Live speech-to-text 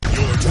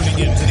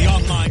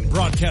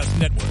broadcast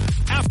network,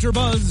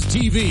 AfterBuzz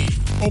TV.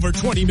 Over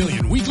 20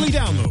 million weekly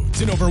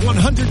downloads in over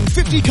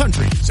 150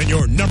 countries, and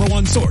your number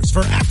one source for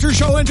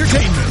after-show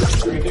entertainment.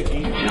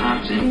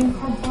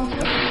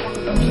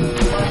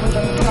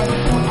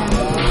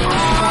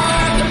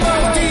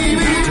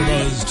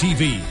 AfterBuzz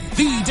TV,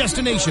 the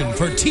destination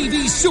for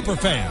TV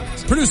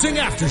superfans, producing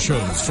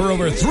aftershows for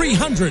over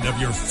 300 of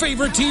your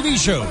favorite TV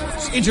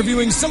shows,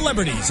 interviewing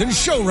celebrities and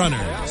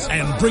showrunners,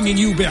 and bringing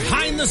you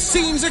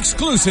behind-the-scenes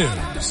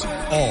exclusives.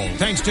 All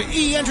thanks to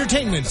E!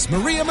 Entertainment's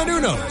Maria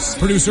Menounos,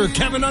 producer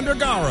Kevin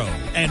Undergaro,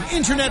 and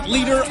internet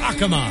leader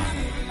Akamai.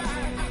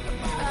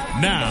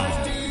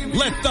 Now,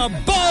 let the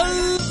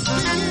buzz...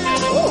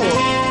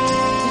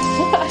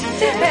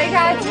 Hey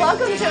guys,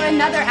 welcome to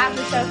another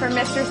after show for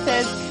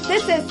Mistresses.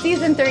 This is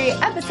season 3,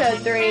 episode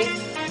 3,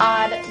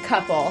 Odd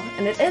Couple.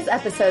 And it is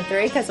episode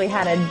 3 because we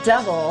had a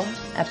double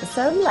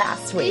episode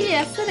last week.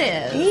 Yes, it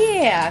is.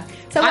 Yeah.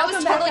 So I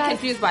was totally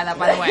confused by that,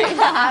 by the way.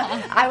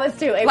 I was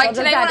too. April like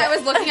today when I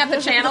was looking at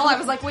the channel, I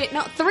was like, wait,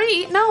 no,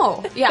 3?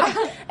 No. Yeah.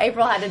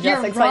 April had to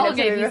just explain it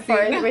to me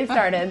before we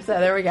started, so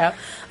there we go.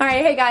 All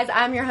right, hey guys,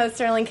 I'm your host,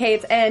 Sterling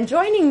Cates, and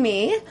joining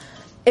me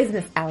is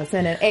Miss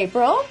Allison and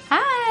April.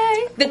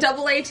 Hi. The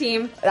double A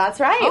team. That's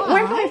right.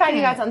 Where can we find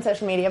you guys on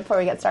social media before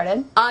we get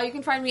started? You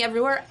can find me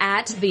everywhere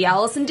at the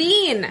Allison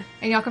Dean.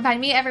 And y'all can find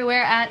me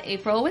everywhere at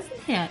April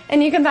Wissenhant.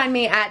 And you can find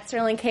me at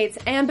Sterling Cates.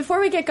 And before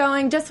we get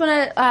going, just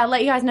want to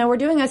let you guys know we're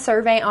doing a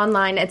survey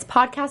online. It's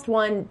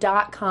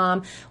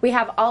podcast1.com. We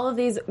have all of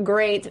these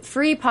great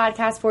free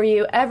podcasts for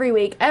you every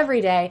week,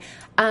 every day.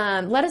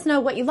 Let us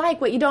know what you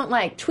like, what you don't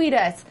like. Tweet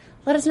us.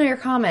 Let us know your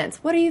comments.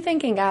 What are you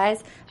thinking,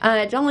 guys?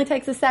 It only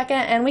takes a second,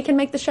 and we can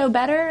make the show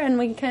better, and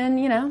we can,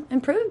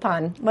 improve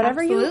upon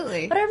whatever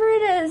whatever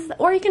it is.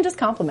 Or you can just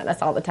compliment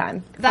us all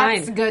I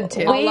That's good,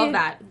 too. I love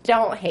that.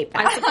 Don't hate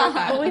that. I support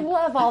that. But we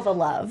love all the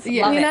love.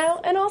 Yeah. Love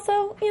it. And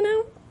also,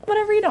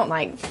 whatever you don't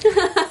like. So just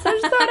throw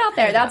it out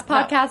there. That's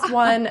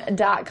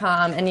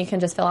podcast1.com, and you can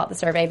just fill out the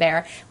survey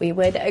there. We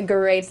would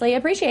greatly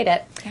appreciate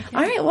it. Okay.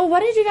 All right, well,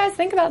 what did you guys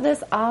think about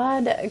this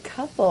odd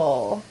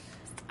couple?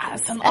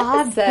 Some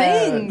odd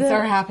things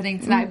are happening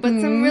tonight, but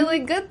some really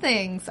good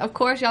things. Of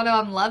course, y'all know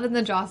I'm loving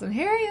the Joss and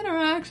Harry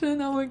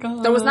interaction. Oh my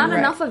god. There was not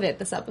enough of it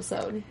this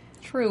episode.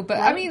 True, but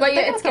right. I mean, but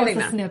yeah, it's getting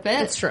a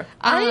snippet. It's true.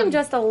 I am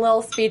just a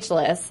little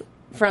speechless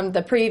from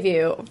the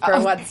preview for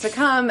what's to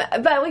come,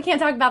 but we can't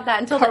talk about that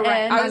until the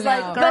end. I was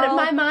like, but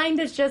my mind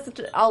is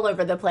just all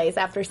over the place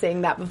after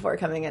seeing that before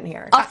coming in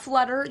here. A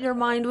flutter. Your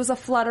mind was a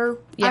flutter.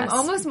 Yes. I'm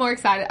almost more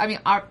excited. I mean,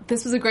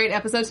 this was a great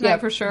episode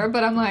tonight for sure,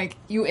 but I'm like,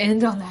 you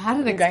end on that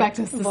and expect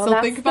us to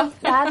still think about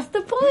that? That's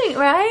the point,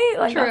 right?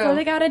 Like, True. That's what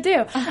they gotta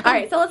do. All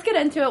right, so let's get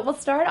into it. We'll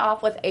start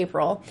off with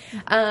April.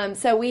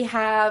 So we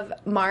have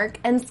Mark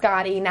and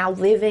Scotty now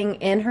living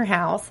in her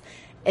house.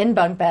 In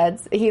bunk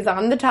beds. He's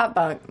on the top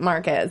bunk,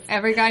 Mark is.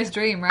 Every guy's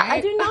dream, right?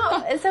 I do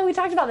not. So we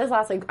talked about this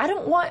last week. I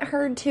don't want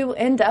her to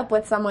end up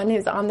with someone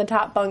who's on the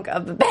top bunk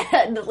of the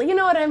bed. You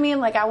know what I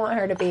mean? Like, I want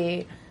her to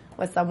be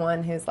with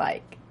someone who's,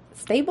 like,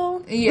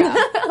 stable. Yeah.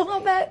 A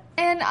little bit.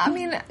 And, I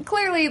mean,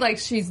 clearly, like,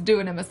 she's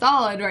doing him a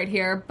solid right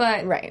here.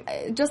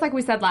 But just like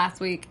we said last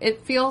week,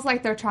 it feels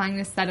like they're trying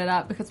to set it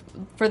up because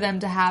for them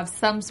to have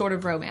some sort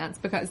of romance.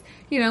 Because,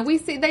 we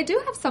see they do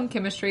have some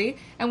chemistry.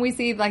 And we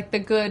see, like, the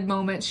good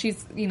moments.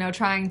 She's, not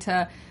trying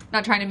to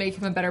make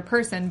him a better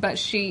person. But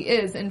she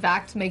is, in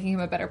fact, making him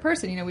a better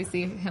person. We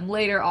see him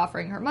later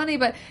offering her money.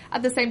 But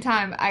at the same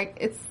time,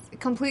 it's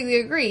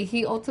completely agree.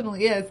 He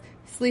ultimately is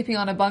sleeping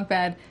on a bunk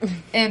bed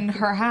in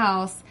her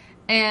house.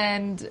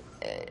 And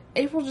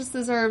April just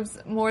deserves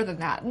more than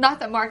that.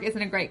 Not that Mark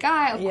isn't a great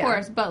guy, of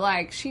course, but,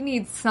 like, she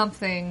needs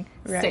something.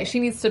 Right. She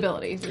needs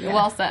stability. Yeah.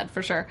 Well said,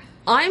 for sure.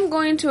 I'm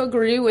going to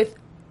agree with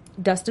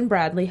Dustin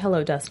Bradley.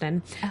 Hello,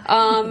 Dustin.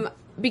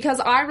 Because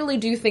I really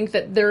do think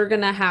that they're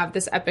going to have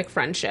this epic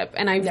friendship.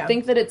 And I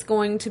think that it's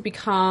going to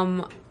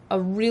become a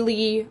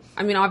really...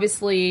 I mean,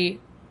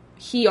 obviously...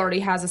 He already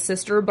has a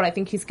sister, but I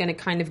think he's going to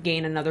kind of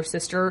gain another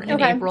sister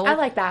in April. I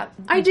like that.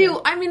 I do.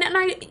 I mean,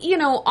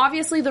 and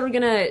obviously they're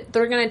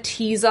gonna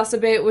tease us a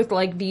bit with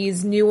like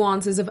these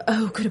nuances of,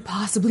 could it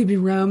possibly be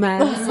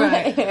romance?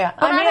 Right. Yeah.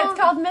 But I mean, it's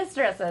called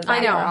Mistresses. I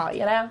know.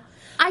 After all,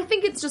 I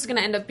think it's just going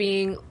to end up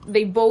being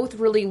they both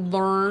really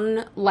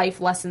learn life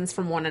lessons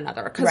from one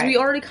another. Because we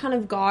already kind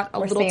of got a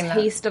little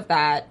taste of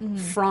that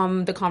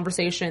from the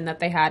conversation that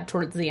they had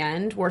towards the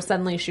end, where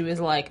suddenly she was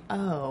like,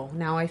 oh,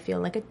 now I feel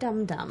like a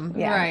dum-dum.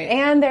 Yeah. Right.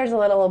 And there's a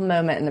little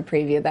moment in the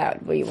preview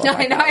that we will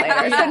talk about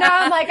later. So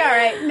now I'm like, all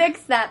right,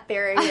 nix that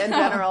theory in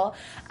general.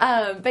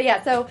 But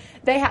yeah, so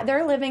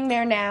they're living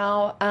there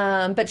now,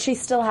 but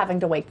she's still having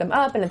to wake them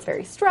up, and it's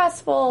very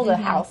stressful. The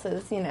house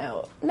is,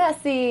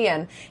 messy,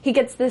 and he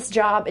gets this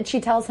job, and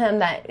she tells him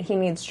that he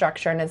needs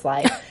structure in his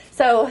life.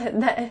 So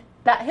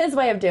that his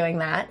way of doing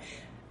that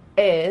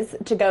is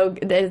to go,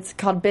 it's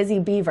called Busy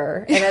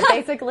Beaver, and it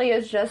basically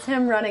is just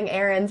him running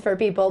errands for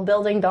people,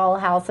 building doll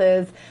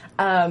houses,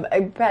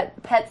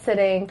 pet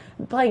sitting,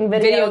 playing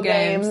video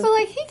games. So,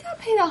 like, he got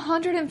paid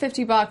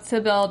 $150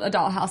 to build a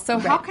dollhouse. So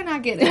how can I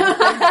get it?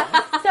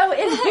 So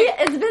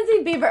is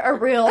Busy Beaver a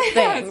real thing?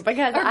 Yes,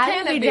 because or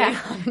I would be down.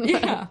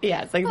 Yeah.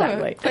 Yes,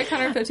 exactly. Like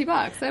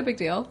 $150, no big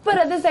deal. But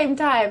at the same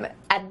time,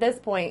 at this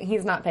point,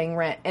 he's not paying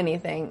rent,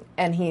 anything,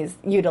 and he's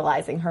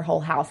utilizing her whole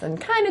house and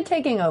kind of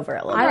taking over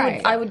a little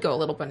bit. I would go a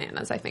little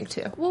bananas, I think,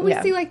 too. Well, we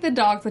see, like, the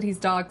dogs that he's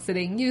dog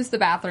sitting use the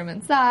bathroom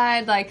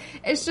inside. Like,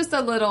 it's just a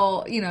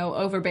little,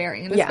 overbearing.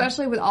 And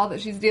especially with all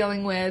that she's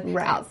dealing with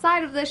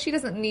outside of this, she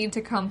doesn't need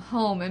to come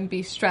home and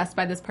be stressed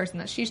by this person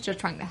that she's just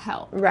trying to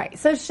help. Right.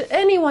 So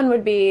anyone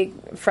would be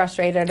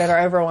frustrated or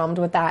overwhelmed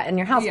with that in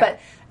your house. Yeah.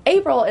 But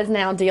April is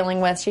now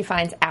dealing with, she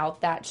finds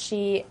out that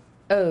she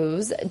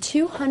owes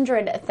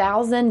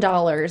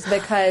 $200,000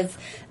 because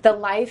the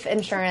life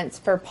insurance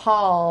for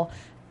Paul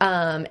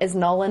is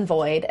null and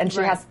void, and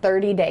she has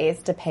 30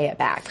 days to pay it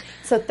back.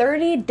 So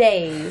 30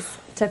 days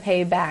to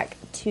pay back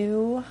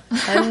 $200,000.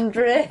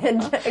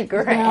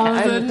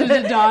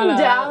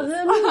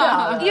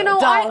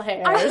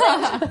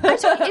 I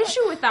took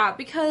issue with that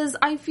because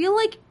I feel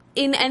like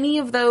in any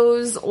of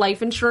those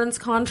life insurance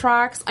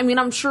contracts, I mean,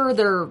 I'm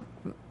sure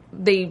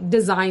they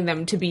design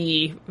them to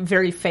be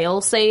very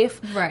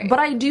fail-safe. Right. But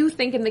I do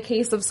think in the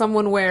case of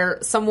someone where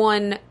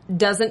someone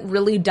doesn't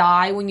really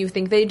die when you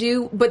think they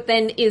do, but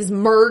then is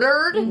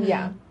murdered.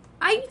 Yeah.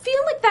 I feel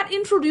like that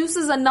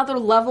introduces another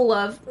level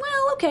of,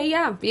 well, okay,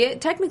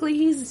 technically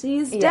he's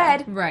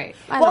dead. Right.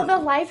 Well, the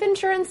life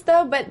insurance,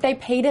 though, but they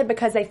paid it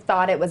because they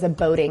thought it was a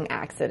boating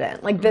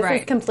accident. Like,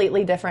 this is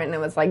completely different, and it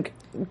was, like,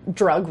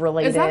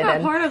 drug-related. Is that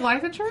not part of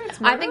life insurance?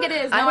 Murder? I think it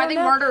is. No, I think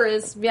murder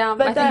is. Yeah,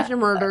 but I think you're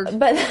murdered.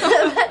 But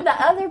the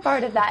other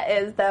part of that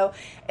is, though,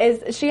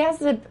 is she has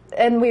to,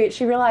 and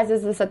she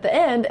realizes this at the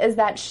end, is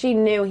that she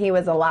knew he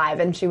was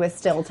alive, and she was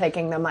still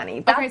taking the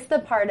money. That's the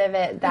part of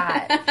it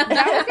that...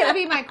 That was going to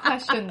be my question,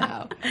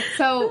 though.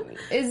 So,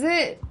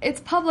 it's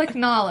public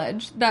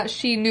knowledge that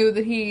she knew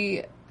that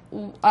he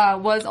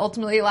was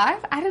ultimately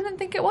alive? I didn't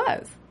think it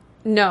was.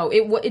 No,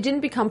 it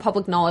didn't become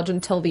public knowledge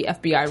until the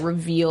FBI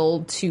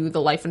revealed to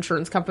the life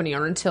insurance company,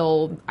 or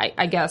until,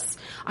 I guess...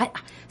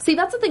 See,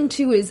 that's the thing,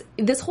 too, is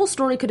this whole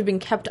story could have been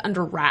kept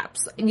under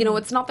wraps. You know,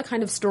 it's not the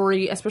kind of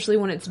story, especially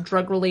when it's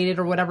drug-related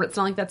or whatever, it's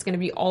not like that's going to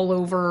be all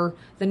over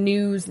the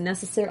news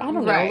necessarily. I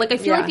don't know. Like, I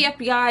feel like the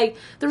FBI,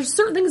 there's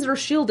certain things that are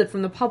shielded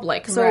from the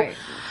public. So,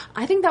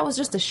 I think that was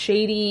just a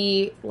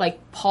shady,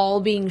 like,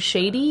 Paul being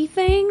shady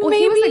thing, well,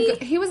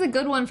 maybe? He was a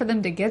good one for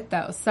them to get,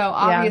 though. So,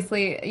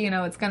 obviously,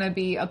 it's going to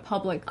be a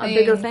public thing. A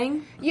bigger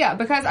thing? Yeah,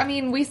 because, I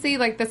mean, we see,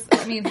 like, this,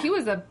 he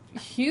was a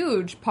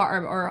huge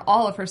part, or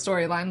all of her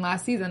storyline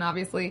last season,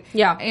 obviously.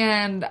 Yeah.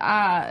 And,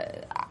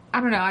 I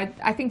don't know,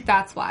 I think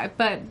that's why.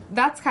 But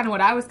that's kind of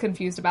what I was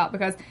confused about,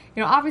 because,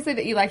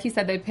 obviously, like he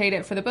said, they paid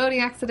it for the boating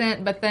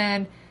accident, but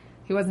then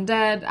he wasn't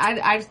dead.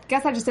 I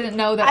guess I just didn't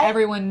know that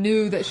everyone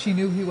knew that she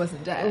knew he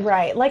wasn't dead.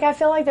 Right. Like, I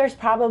feel like there's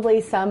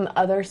probably some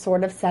other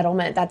sort of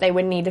settlement that they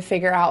would need to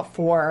figure out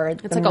for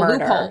the murder. It's like a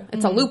loophole.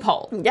 It's a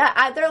loophole.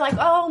 Yeah, they're like,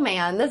 oh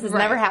man, this has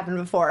never happened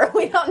before.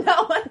 We don't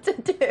know what to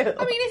do.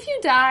 I mean, if you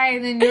die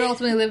and then you're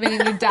ultimately living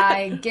and you die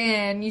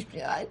again, you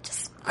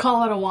just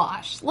call it a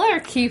wash. Let her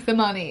keep the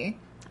money.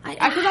 Because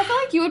I feel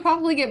like you would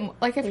probably get,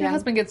 like, if your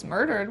husband gets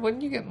murdered,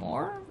 wouldn't you get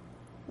more?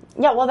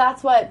 Yeah, well,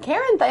 that's what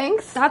Karen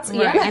thinks. And that's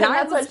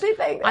what she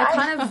thinks. I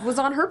kind of was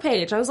on her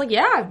page. I was like,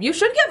 yeah, you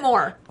should get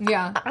more.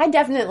 Yeah. I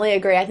definitely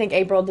agree. I think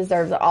April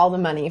deserves all the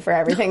money for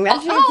everything that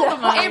she's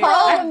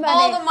done.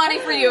 All the money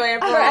for you,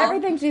 April. For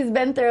everything she's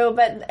been through.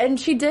 And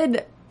she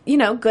did,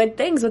 good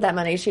things with that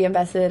money. She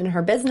invested in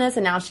her business,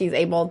 and now she's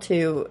able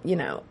to,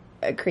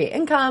 create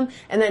income,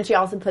 and then she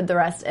also put the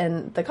rest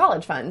in the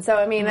college fund. So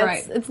I mean,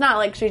 it's not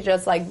like she's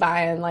just like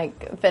buying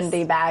like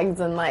Fendi bags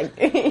and like.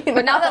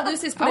 But now that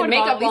Lucy's putting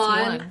makeup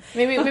on,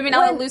 maybe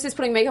now that Lucy's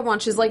putting makeup on,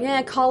 she's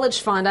like, college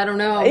fund. I don't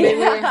know. Maybe.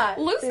 Yeah.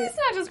 Lucy's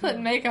not just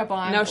putting makeup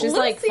on. No, she's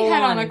like Lucy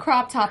had on a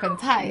crop top and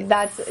tights.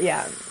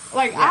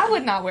 Like I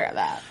would not wear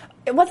that.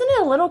 Wasn't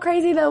it a little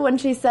crazy though when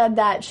she said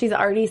that she's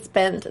already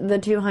spent the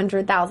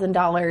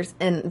 $200,000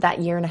 in that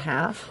year and a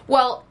half?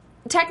 Well.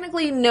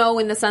 Technically, no,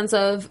 in the sense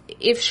of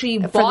if she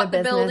bought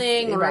the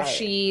building, or if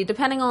she,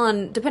 depending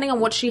on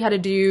what she had to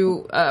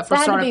do for startup capital.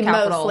 That had to be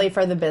mostly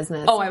for the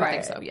business. Oh, I would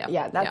think so. Yeah,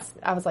 yeah.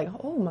 I was like,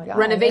 oh my god,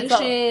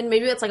 renovation.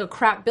 Maybe it's like a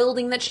crap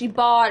building that she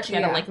bought. She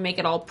had to like make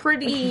it all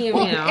pretty.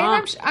 Well, and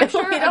I'm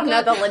sure we don't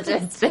know the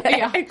logistics.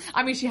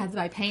 I mean, she has to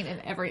buy paint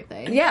and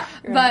everything. Yeah,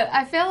 but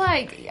I feel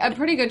like a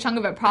pretty good chunk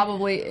of it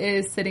probably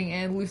is sitting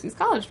in Lucy's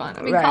college fund.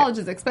 I mean, college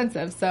is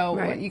expensive,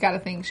 so you got to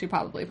think she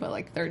probably put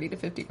like $30,000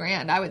 to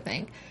 $50,000. I would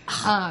think.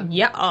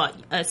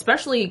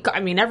 Especially, I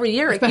mean, every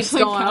year it keeps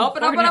going up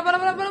and up and up and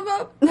up and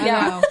up and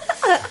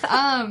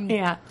up.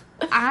 Yeah.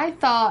 I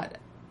thought,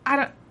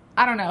 I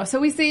don't know. So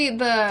we see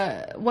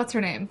what's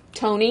her name?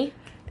 Tony.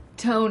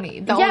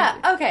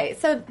 Okay.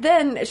 So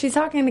then she's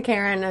talking to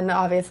Karen, and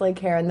obviously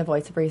Karen, the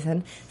voice of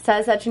reason,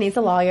 says that she needs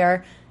a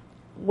lawyer.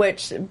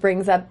 which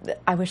brings up,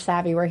 I wish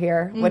Savvy were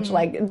here, which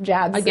like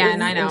jabs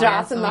again, I know,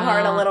 drops in the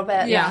heart a little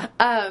bit. Yeah.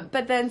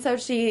 But then so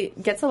she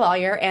gets a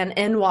lawyer, and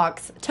in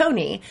walks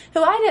Tony,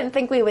 who I didn't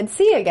think we would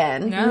see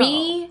again. No.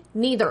 Me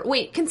neither.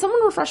 Wait, can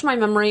someone refresh my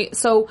memory?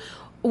 So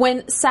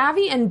when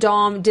Savvy and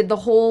Dom did the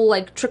whole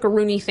like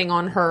trickaroonie thing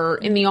on her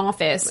in the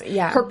office,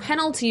 her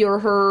penalty or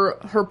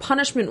her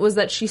punishment was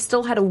that she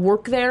still had to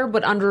work there,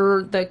 but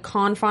under the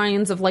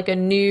confines of like a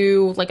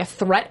new, like a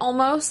threat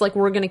almost, like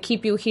we're going to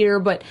keep you here,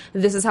 but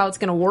this is how it's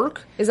going to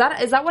work. Is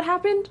that what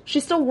happened? She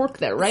still worked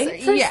there, right?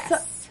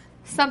 Yes.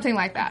 Something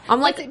like that. I'm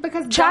like,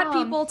 because chat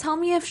Dom, people, tell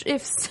me if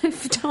Tony was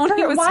still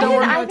working with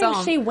Dom. I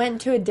think she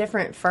went to a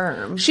different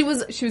firm. She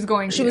was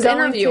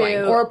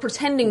interviewing or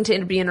pretending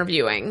to be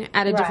interviewing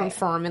at a different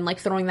firm and like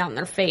throwing that in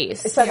their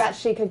face so that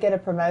she could get a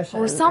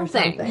promotion or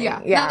something. Yeah,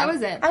 no, that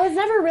was it. I was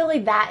never really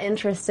that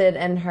interested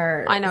in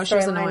her. I know she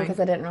was annoying because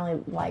I didn't really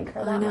like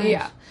her that much.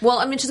 Yeah. Well,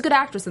 I mean, she's a good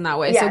actress in that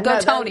way. So go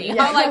Tony.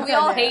 I'm like, we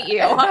all hate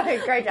you.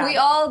 Great job. We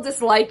all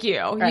dislike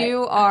you. Right.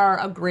 You are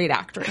a great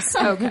actress.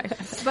 Okay.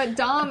 But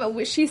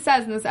Dom, she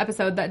says in this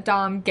episode that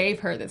Dom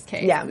gave her this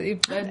case. Yeah.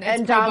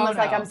 And Dom was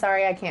like, I'm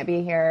sorry, I can't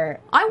be here.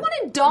 I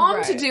wanted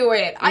Dom to do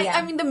it.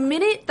 I mean, the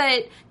minute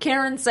that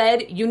Karen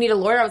said, you need a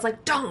lawyer, I was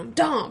like, Dom.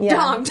 Well, he's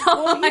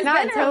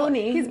not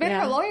Tony. He's been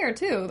her lawyer,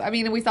 too. I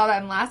mean, we saw that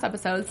in the last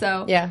episode,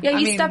 so. Yeah,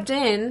 he stepped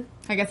in.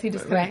 I guess he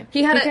just couldn't.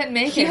 He had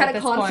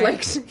a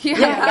conflict. He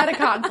had a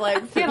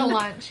conflict. He had a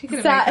lunch. He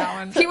couldn't make that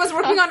one. He was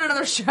working on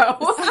another show.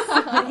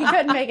 He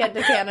couldn't make it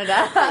to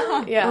Canada.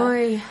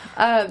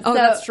 So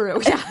that's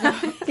true. Yeah.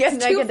 He couldn't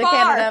make it to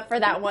Canada for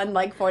that one,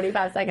 like,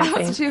 45-second thing.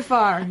 That's too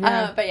far.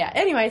 Yeah. But yeah,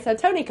 anyway, so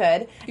Tony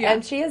could,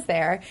 and she is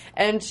there,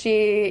 and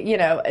she,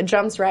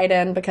 jumps right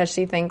in because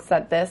she thinks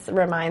that this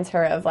reminds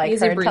her of, like,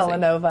 her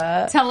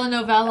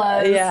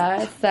telenovelas.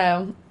 Yeah,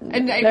 so.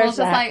 And April's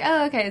just like,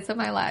 oh, okay, it's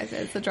my life.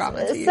 It's a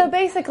drama to you. So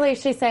basically,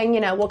 she's saying,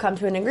 we'll come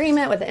to an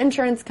agreement with the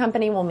insurance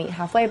company. We'll meet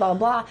halfway, blah,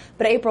 blah, blah.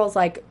 But April's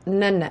like,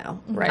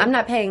 no. Right. I'm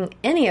not paying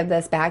any of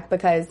this back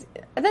because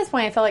at this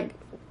point, I feel like,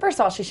 first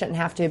of all, she shouldn't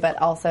have to, but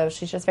also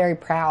she's just very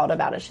proud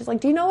about it. She's like,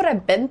 do you know what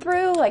I've been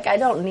through? Like, I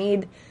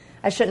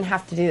shouldn't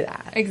have to do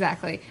that.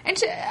 Exactly. And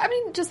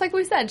just like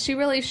we said, she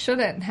really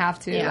shouldn't have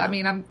to. Yeah. I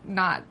mean, I'm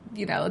not,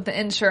 the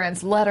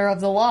insurance letter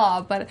of the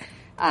law, but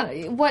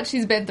what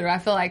she's been through, I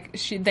feel like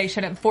they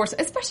shouldn't force,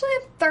 especially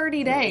in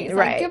 30 days.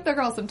 Like, give the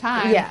girl some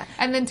time. Yeah.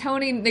 And then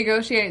Tony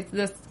negotiates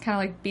this kind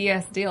of like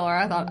BS deal, or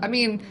I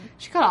mean,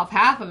 she cut off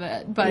half of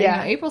it, but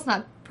April's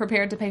not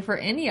prepared to pay for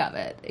any of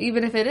it,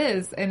 even if it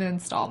is in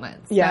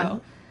installments. Yeah.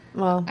 So,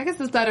 well, I guess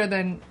it's better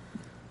than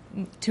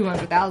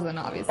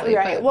 $200,000, obviously.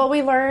 Right. But. Well,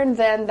 we learned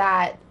then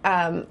that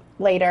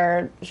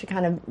later she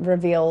kind of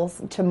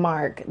reveals to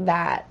Mark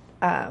that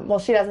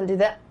she doesn't do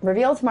that.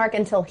 Reveal to Mark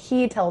until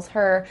he tells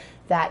her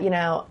that,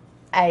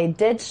 I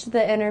ditched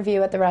the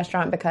interview at the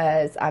restaurant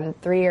because I'm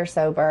 3 years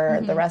sober.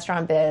 Mm-hmm. The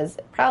restaurant biz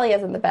probably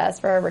isn't the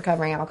best for a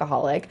recovering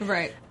alcoholic.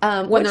 Right.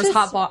 When there's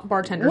hot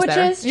bartenders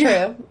there. Which is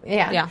true.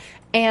 Yeah.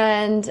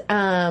 And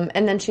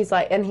then she's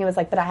like, and he was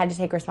like, but I had to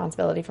take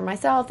responsibility for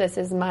myself. This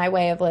is my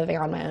way of living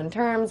on my own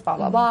terms, blah,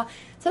 blah, blah.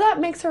 So that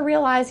makes her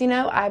realize,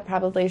 I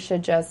probably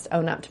should just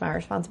own up to my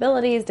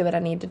responsibilities, do what I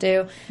need to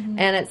do. Mm-hmm.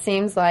 And it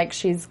seems like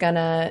she's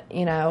gonna,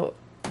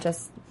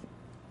 just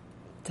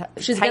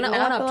she's going to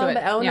own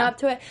up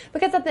to it.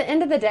 Because at the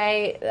end of the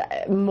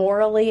day,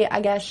 morally,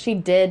 I guess she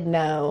did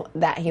know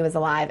that he was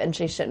alive and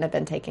she shouldn't have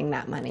been taking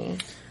that money.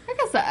 I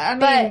guess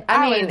if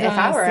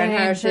I were in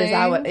her shoes,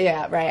 I would.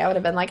 Yeah, right. I would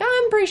have been like,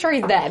 I'm pretty sure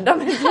he's dead. I'm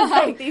going to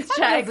take these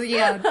checks. Keep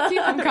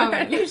them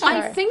coming. Sure.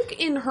 I think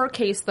in her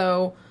case,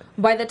 though,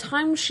 by the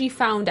time she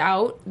found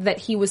out that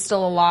he was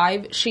still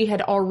alive, she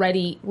had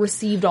already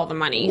received all the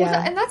money. Yeah.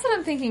 Well, and that's what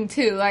I'm thinking,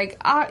 too. Like,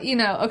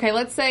 okay,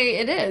 let's say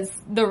it is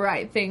the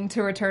right thing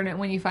to return it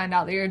when you find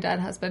out that your dead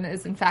husband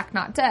is, in fact,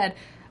 not dead.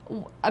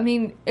 I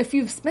mean, if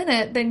you've spent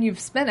it, then you've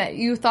spent it.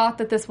 You thought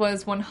that this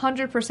was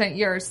 100%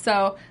 yours.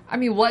 So, I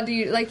mean, what do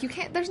you, you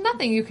can't, there's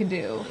nothing you can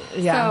do.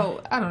 Yeah.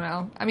 So, I don't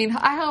know. I mean,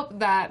 I hope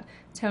that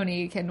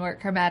Tony can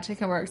work her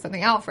magic and work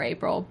something out for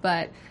April,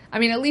 but I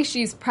mean, at least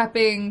she's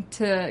prepping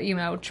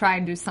to, try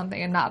and do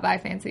something and not buy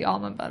fancy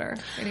almond butter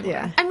anymore.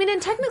 Yeah. I mean,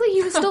 and technically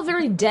he was still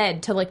very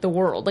dead to, the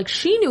world. Like,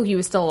 she knew he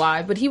was still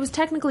alive, but he was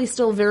technically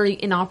still very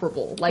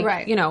inoperable. Like,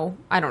 right.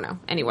 I don't know.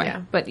 Anyway,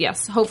 but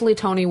yes, hopefully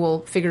Tony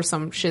will figure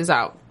some shiz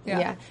out.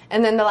 Yeah.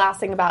 And then the last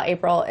thing about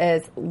April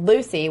is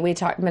Lucy, we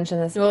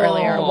mentioned this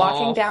earlier,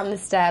 walking down the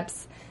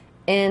steps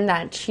in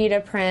that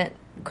cheetah print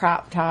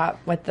crop top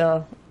with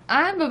the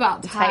I'm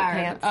about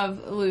tired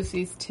of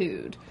Lucy's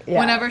tude.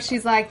 Yeah. Whenever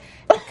she's like,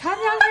 come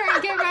down here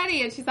and get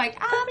ready. And she's like,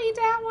 I'll be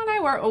down when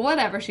I work. Or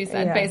whatever she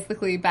said,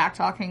 basically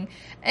back-talking.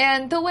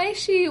 And the way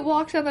she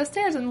walked down those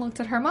stairs and looked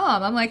at her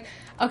mom, I'm like,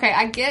 okay,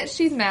 I get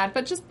she's mad,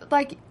 but just,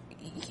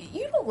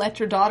 you don't let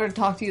your daughter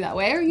talk to you that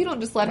way, or you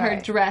don't just let her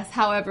dress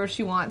however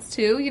she wants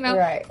to. You know,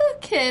 the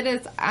kid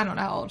is, I don't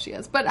know how old she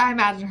is, but I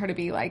imagine her to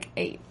be like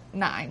 8,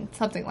 9,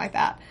 something like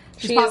that.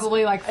 She's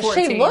probably like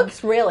 14. She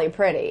looks really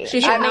pretty. She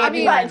should not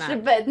be wearing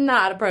that. But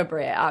not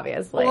appropriate,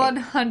 obviously.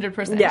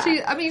 100%. Yeah.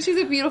 She's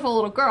a beautiful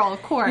little girl,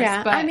 of course.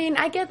 Yeah. But I mean,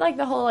 I get like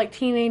the whole like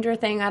teenager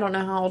thing. I don't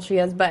know how old she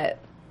is, but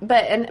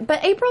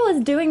April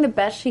is doing the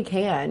best she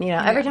can. You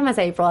know, every time I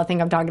say April, I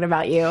think I'm talking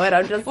about you, and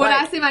I'm just when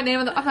I see my name,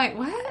 I'm like,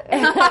 what?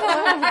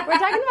 We're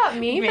talking about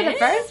me for the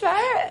first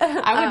part.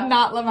 I would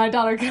not let my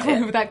daughter go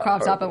in with that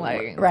crop top and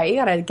leggings. Right, you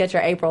gotta get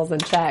your Aprils in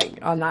check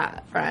on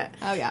that front.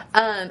 Oh yeah.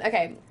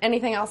 Okay.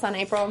 Anything else on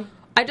April?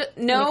 I'm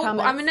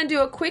going to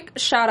do a quick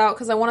shout out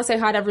because I want to say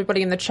hi to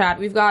everybody in the chat.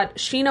 We've got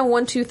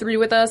Sheena123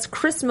 with us,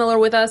 Chris Miller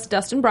with us,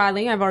 Dustin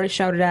Bradley. I've already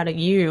shouted out at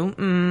you.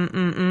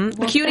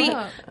 Cutie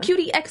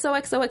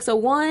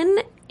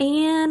XOXOXO1,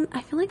 and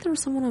I feel like there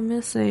was someone I'm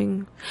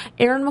missing.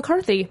 Aaron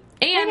McCarthy.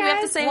 And we have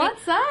to say,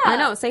 what's up? I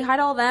know, say hi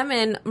to all them.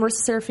 And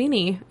Marissa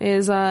Serafini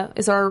is our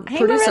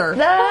producer.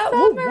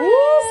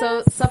 Marissa.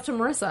 So, it's up to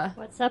Marissa.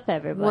 What's up,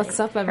 everybody? What's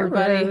up,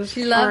 everybody?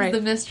 She loves the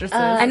mistresses.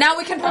 And now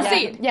we can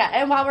proceed. Yeah,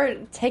 and while we're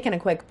taking a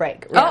quick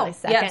break,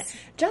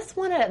 just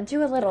want to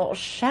do a little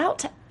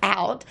shout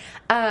out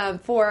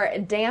for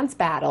Dance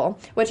Battle,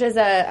 which is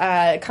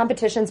a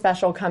competition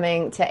special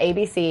coming to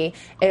ABC.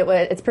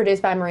 It's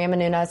produced by Maria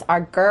Menounos,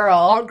 our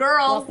girl.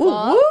 Woo,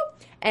 woo.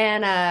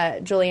 And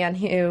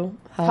Julianne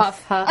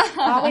Hough. Huff.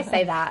 I always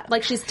say that.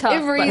 Like she's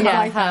tough.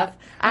 Huff.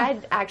 I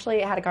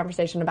actually had a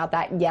conversation about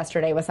that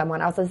yesterday with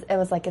someone. It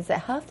was like, is it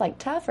Huff like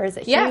tough, or is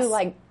it Hugh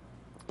like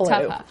blue?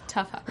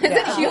 Tough Huff. Is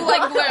it Hugh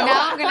like blue?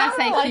 Now I'm going to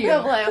say Hugh.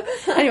 Like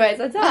blue. Anyways,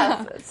 it's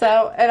Huff.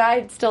 So, and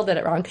I still did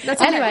it wrong.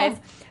 Anyways,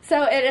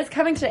 so it is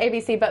coming to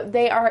ABC, but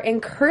they are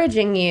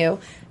encouraging you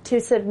to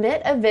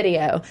submit a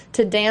video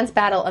to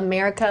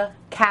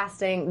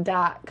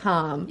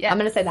dancebattleamericacasting.com. Yes. I'm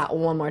going to say that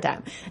one more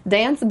time.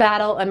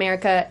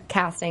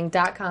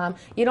 dancebattleamericacasting.com.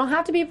 You don't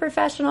have to be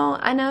professional.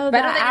 I know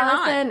that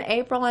Allison,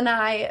 April, and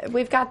I,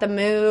 we've got the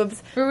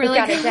moves. We're really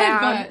got it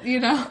down. But, you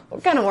know.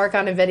 We're going to work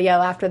on a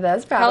video after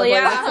this, probably.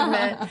 Yeah.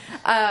 Submit.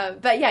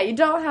 But yeah, you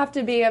don't have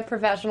to be a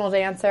professional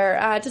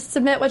dancer. Just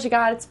submit what you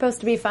got. It's supposed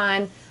to be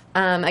fun.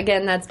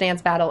 Again, that's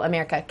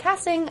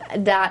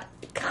dancebattleamericacasting.com.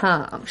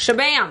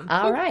 Shabam.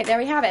 All right, there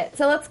we have it.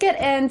 So let's get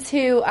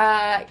into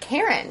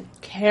Karen.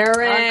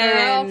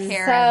 Karen.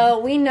 So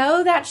we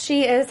know that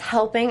she is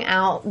helping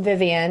out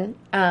Vivian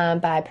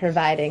by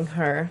providing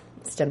her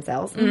stem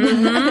cells.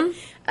 When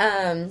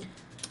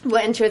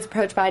she was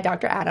approached by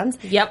Dr. Adams.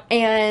 Yep.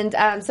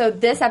 And so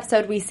this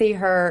episode, we see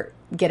her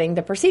getting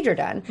the procedure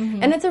done.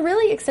 And it's a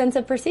really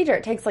extensive procedure.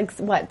 It takes 6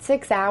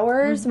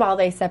 hours while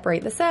they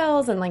separate the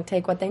cells and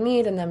take what they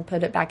need and then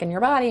put it back in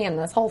your body and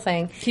this whole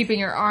thing. Keeping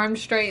your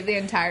arms straight the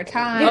entire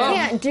time. You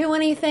can't do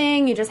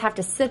anything. You just have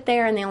to sit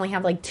there, and they only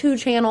have 2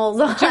 channels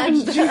on.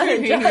 She's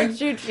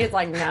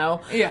like,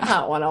 no, I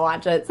don't want to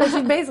watch it. So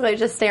she's basically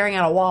just staring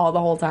at a wall the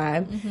whole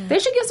time. They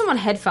should give someone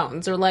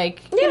headphones or you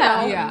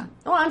know. Yeah.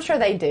 Well, I'm sure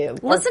they do.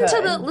 Listen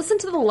to the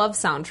Love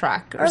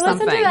soundtrack or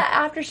something. Listen to the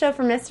after show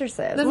for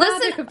Mistresses. The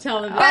magic of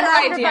television.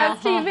 Better idea.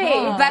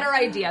 TV. Better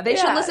idea. They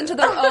should listen to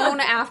their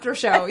own after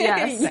show.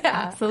 Yes.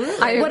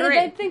 Absolutely. What did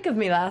they think of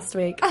me last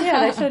week?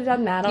 Yeah, they should have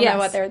done that. I don't know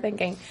what they were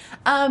thinking.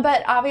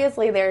 But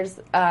obviously there's,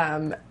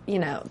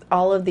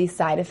 all of these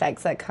side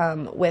effects that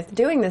come with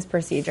doing this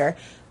procedure.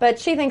 But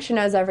she thinks she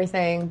knows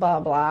everything,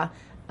 blah, blah.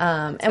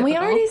 And we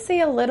already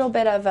see a little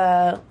bit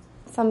of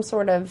some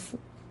sort of...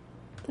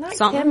 Not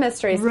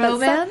chemistry.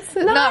 Romance?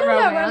 Not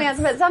romance,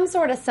 but some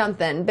sort of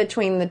something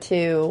between the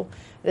two,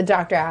 the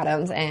Dr.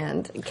 Adams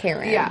and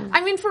Karen. Yeah.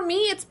 I mean, for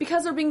me, it's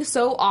because they're being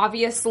so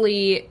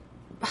obviously...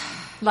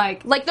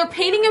 Like they're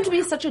painting him to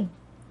be such a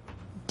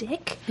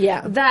dick.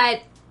 Yeah.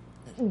 That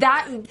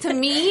to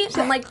me,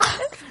 I'm like...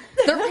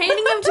 They're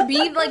painting him to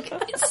be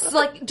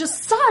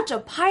just such a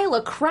pile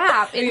of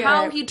crap in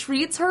how he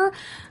treats her.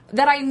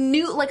 That I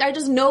knew, I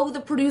just know the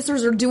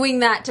producers are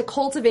doing that to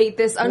cultivate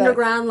this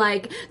underground,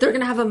 they're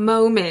gonna have a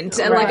moment,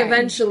 and,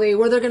 eventually,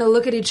 where they're gonna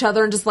look at each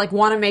other and just,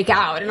 want to make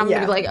out, and I'm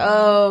gonna be like,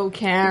 oh,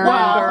 Karen,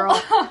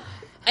 girl.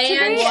 And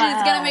she's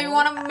gonna maybe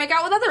want to make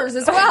out with others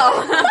as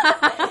well.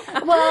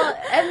 Well,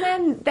 and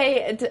then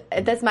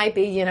this might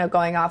be,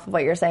 going off of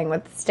what you're saying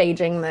with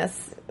staging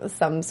this,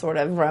 some sort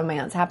of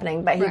romance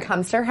happening, but he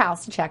comes to her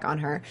house to check on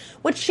her,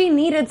 which she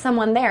needed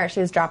someone there. She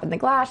was dropping the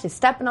glass, she's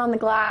stepping on the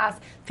glass,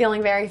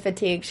 feeling very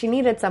fatigued. She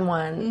needed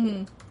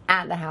someone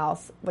at the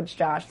house, which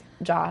Josh,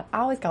 I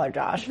always call her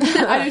Josh.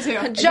 I do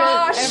too.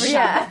 Josh,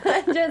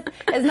 just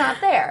is not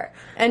there.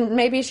 And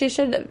maybe she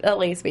should at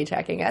least be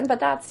checking in, but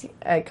that's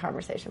a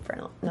conversation for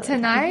another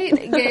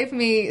Tonight gave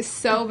me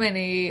so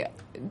many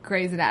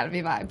Grey's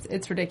Anatomy vibes.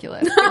 It's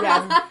ridiculous.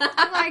 I'm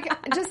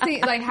just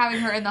having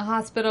her in the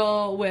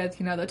hospital with,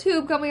 the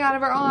tube coming out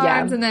of her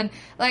arms, and then,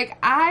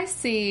 I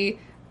see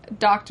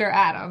Dr.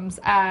 Adams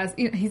as,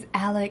 he's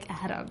Alec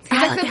Adams.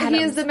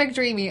 He is the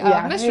McDreamy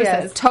of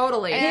Mistresses.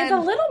 Totally. And he's a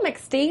little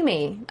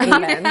McSteamy. He's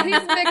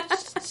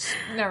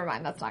Never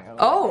mind, that's not gonna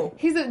work. Oh.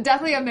 He's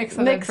definitely a mix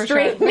of them for sure.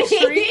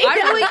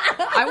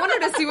 I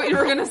wanted to see what you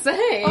were gonna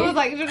say. I was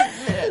like,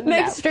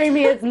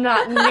 McStreamy is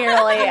not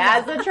nearly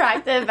as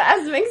attractive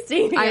as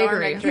McSteamy. I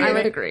agree. I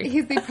would agree.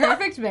 He's the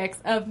perfect mix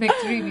of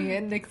McDreamy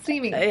and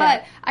McSteamy. Yeah.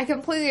 But I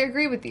completely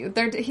agree with you.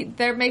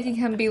 They're making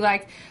him be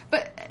like,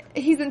 but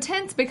he's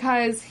intense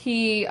because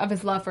of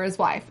his love for his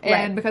wife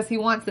and because he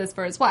wants this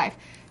for his wife.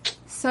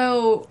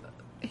 So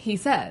he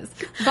says,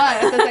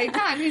 but at the same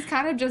time, he's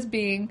kind of just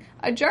being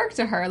a jerk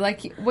to her.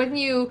 Like when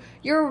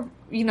you're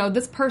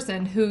this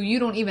person who you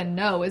don't even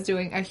know is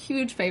doing a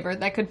huge favor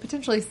that could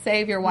potentially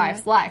save your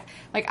wife's life.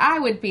 Like I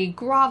would be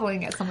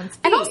groveling at someone's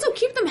feet. And also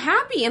keep them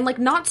happy and like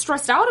not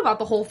stressed out about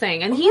the whole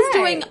thing. And he's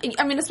doing,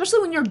 I mean,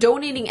 especially when you're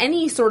donating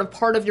any sort of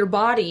part of your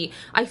body,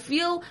 I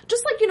feel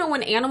just like,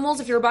 when animals,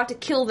 if you're about to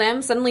kill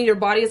them, suddenly your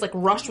body is like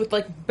rushed with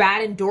like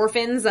bad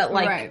endorphins that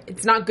like,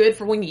 it's not good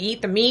for when you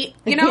eat the meat,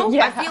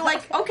 I feel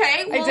like,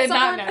 okay, well, I did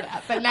not know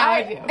that, but now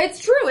I do. It's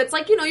true. It's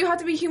like, you have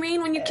to be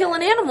humane when you kill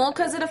an animal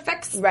because it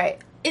affects...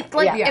 It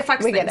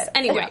affects things.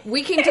 Anyway,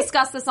 we can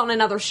discuss this on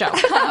another show.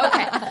 Okay.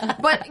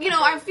 But,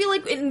 I feel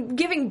like in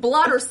giving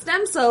blood or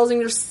stem cells and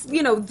you're,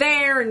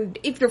 there and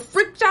if you're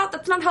freaked out,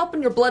 that's not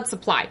helping your blood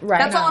supply. Right.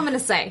 That's all I'm going to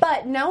say.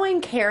 But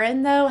knowing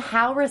Karen, though,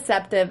 how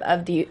receptive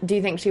do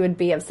you think she would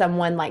be of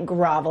someone, like,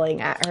 groveling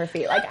at her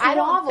feet? Like, I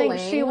don't think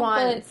she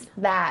wants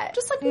that.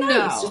 Just, like,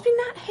 nice. Just be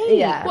not, hey,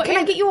 can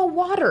I get you a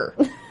water?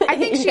 I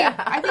think she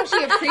appreciates.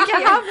 I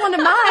have one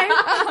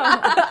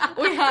of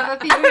mine. We have a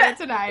few here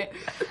tonight.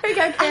 There you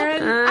go,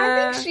 Karen.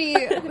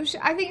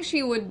 I think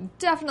she would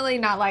definitely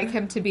not like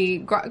him to be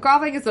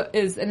groveling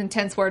is an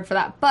intense word for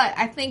that, but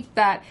I think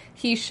that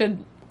he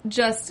should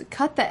just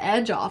cut the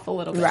edge off a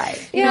little bit.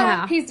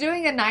 Right. He's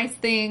doing a nice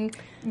thing,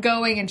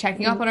 going and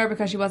checking up on her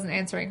because she wasn't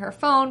answering her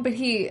phone, but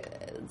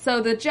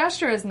so the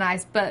gesture is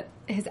nice, but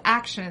his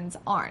actions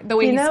aren't. The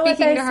way he's speaking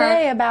to her. You know what they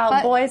say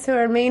about boys who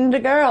are mean to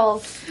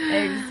girls?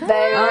 Exactly.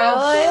 They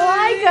really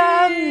like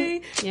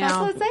them. Yeah. That's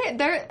what I'm saying.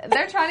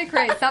 They're trying to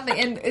create something,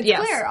 and it's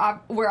clear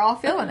we're all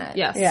feeling it.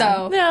 Yes. Yeah.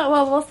 So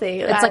well, we'll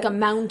see. It's like a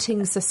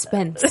mounting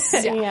suspense.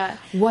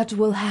 What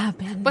will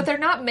happen? But they're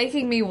not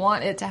making me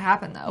want it to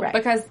happen though,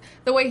 because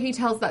the way he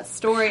tells that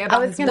story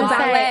about his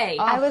ballet.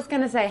 I was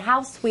going to say,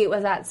 how sweet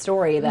was that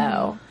story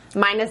though?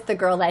 Minus the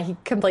girl that he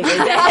completely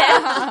did.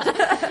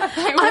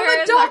 I'm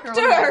a doctor.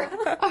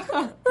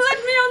 Let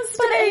me on stage.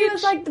 But he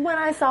was like, when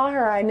I saw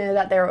her, I knew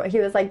that he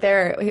was like,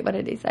 what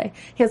did he say?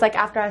 He was like,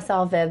 after I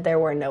saw Viv, there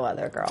were no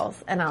other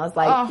girls. And I was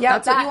like,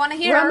 that's what you want to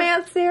hear.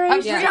 Romance series.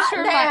 I'm pretty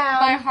sure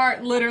my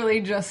heart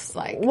literally just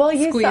like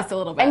squeezed a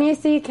little bit. And you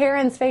see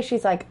Karen's face,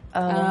 she's like,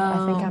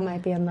 I think I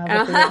might be in love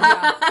with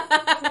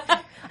you.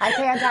 I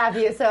can't have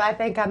you, so I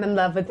think I'm in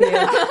love with you.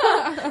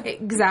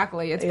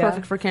 Exactly. It's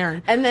perfect for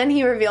Karen. And then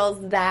he reveals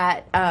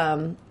that,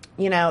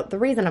 the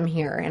reason I'm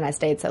here and I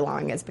stayed so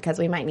long is because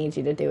we might need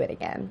you to do it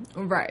again.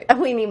 Right.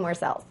 We need more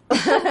cells.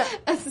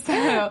 Let's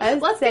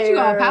get you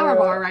on a power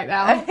bar right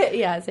now.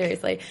 Yeah,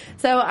 seriously.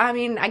 So, I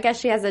mean, I guess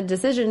she has a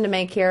decision to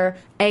make here.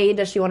 A,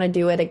 does she want to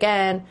do it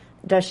again?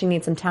 Does she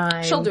need some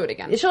time? She'll do it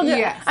again. She'll do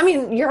it. I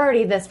mean, you're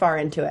already this far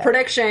into it.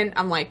 Prediction,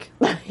 I'm like...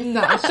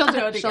 No, she'll do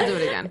it again. She'll do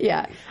it again.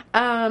 Yeah.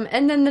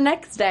 And then the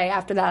next day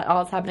after that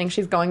all is happening,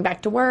 she's going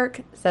back to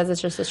work, says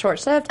it's just a short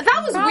shift.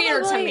 That was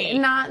weird to me.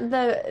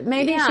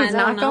 Maybe she's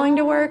not going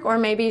to work, or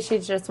maybe she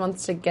just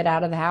wants to get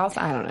out of the house.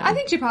 I don't know. I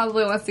think she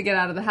probably wants to get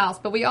out of the house,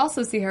 but we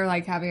also see her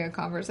like having a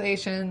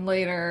conversation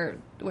later.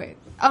 Wait.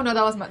 Oh, no,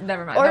 that was...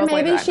 Never mind. Or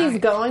maybe she's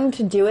going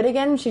to do it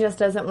again. She just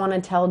doesn't want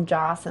to tell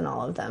Joss and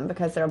all of them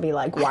because they'll be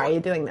like, why are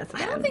you doing this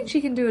again? I don't think she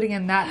can do it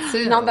again that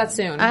soon. Not that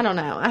soon. I don't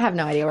know. I have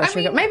no idea where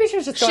she's going. Maybe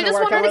she's just going to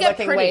work and get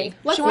pretty.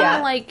 She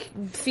wanted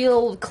to,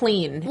 feel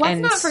clean. Let's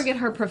not forget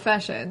her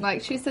profession.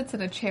 Like, she sits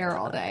in a chair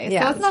all day.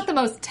 So it's not the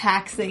most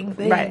taxing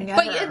thing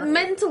ever. But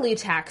mentally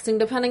taxing,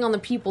 depending on the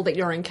people that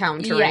you're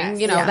encountering.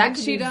 Yes. That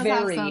could be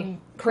very...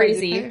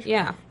 crazy.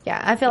 Yeah.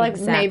 I feel like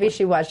maybe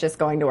she was just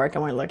going to work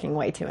and we're looking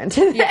way too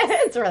into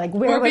this. We're like,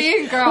 where was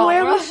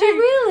she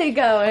really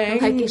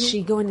going? Like, is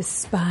she going to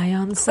spy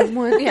on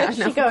someone? Is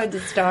she going to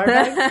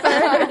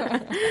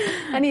Starbucks?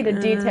 I need a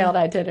detailed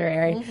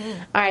itinerary.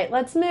 Mm-hmm. All right,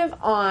 let's move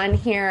on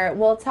here.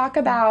 We'll talk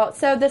about,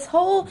 so this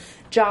whole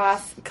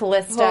Joss,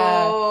 Callista,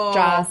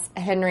 Joss,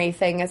 Henry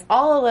thing is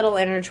all a little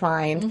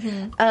intertwined.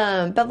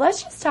 Mm-hmm. But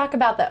let's just talk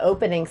about the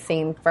opening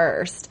scene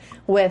first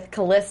with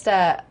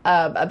Callista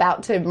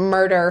about to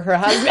murder her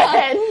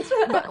husband.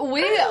 But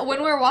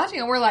when we're watching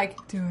it, we're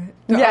like, do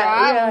it.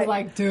 I was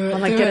like, do it.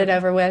 I'm like, get it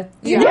over with.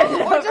 Yeah.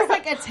 Or just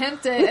like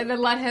attempt it and then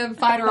let him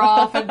fight her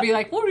off and be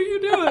like, what are you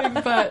doing?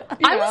 But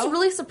I was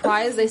really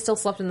surprised they still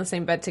slept in the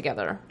same bed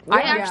together.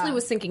 I actually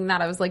was thinking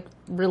that. I was like,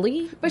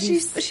 really? But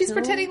she's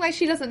pretending like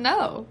she doesn't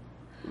know.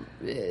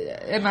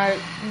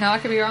 I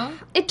could be wrong?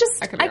 It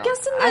just, I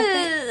guess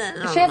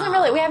she hasn't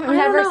really, we haven't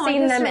never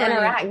seen them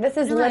interact. This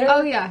is literally,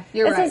 oh yeah,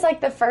 this is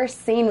like the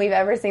first scene we've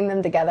ever seen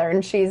them together,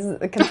 and he's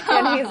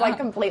like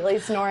completely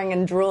snoring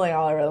and drooling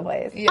all over the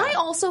place. Yeah. I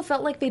also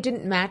felt like they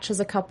didn't match as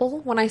a couple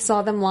when I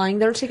saw them lying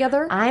there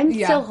together. I'm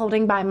still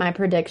holding by my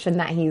prediction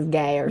that he's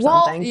gay or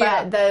something,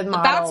 but the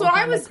model that's what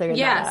I was,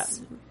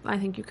 yes. I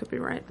think you could be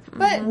right.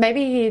 But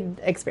maybe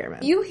he'd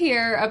experiment. You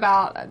hear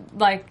about,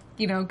 like,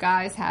 you know,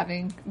 guys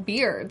having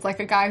beards.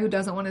 Like a guy who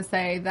doesn't want to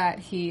say that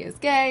he is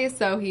gay,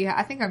 so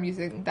I think I'm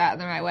using that in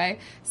the right way.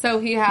 So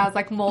he has,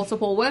 like,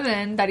 multiple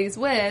women that he's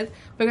with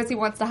because he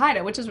wants to hide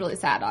it, which is really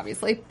sad,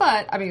 obviously.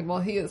 But, I mean, well,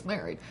 he is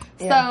married.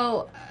 Yeah.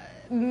 So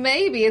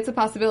maybe it's a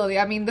possibility.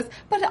 I mean,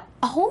 but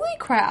holy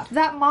crap,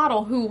 that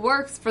model who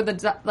works for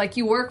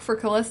you work for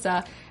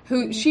Calista,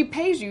 who she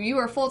pays you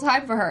are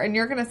full-time for her, and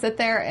you're going to sit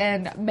there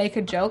and make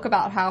a joke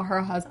about how her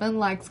husband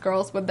likes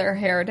girls with their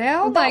hair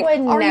down? That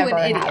would never you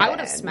an idiot? Happen. I would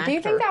have smacked her. Do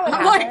you think that would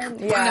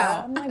happen?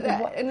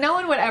 Yeah. No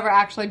one would ever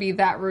actually be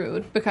that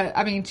rude because,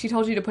 I mean, she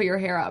told you to put your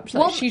hair up.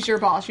 So she's your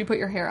boss. You put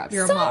your hair up.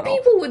 You're a model. Some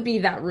people would be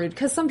that rude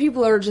because some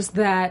people are just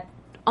that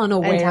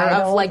unaware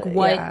entitled, of, like,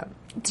 what... Yeah.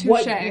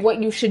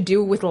 What you should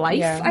do with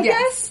life, I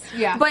guess.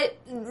 Yeah. But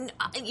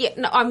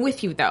no, I'm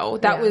with you though.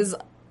 That was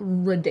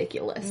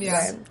ridiculous. Yeah.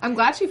 Right. I'm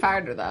glad she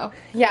fired her though.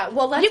 Yeah.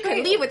 Well, you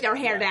can leave with your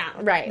hair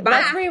down. Right. Bye.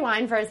 Let's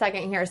rewind for a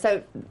second here.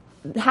 So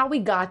how we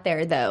got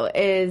there though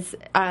is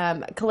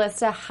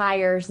Calista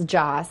hires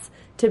Joss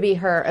to be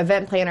her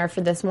event planner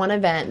for this one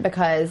event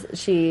because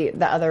the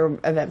other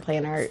event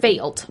planner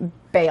bailed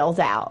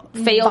out.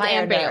 Bailed,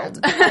 got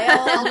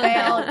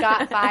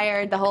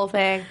fired, the whole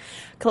thing.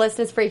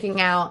 Callista's freaking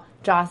out.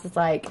 Joss is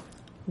like,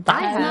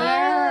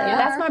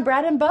 that's my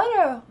bread and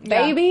butter,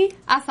 baby. Yeah.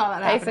 I saw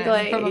that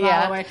happening from a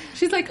mile away.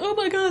 She's like, oh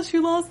my gosh,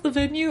 you lost the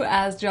venue,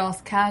 as Joss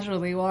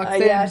casually walks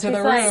into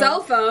the room.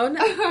 Cell phone.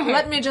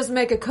 Let me just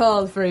make a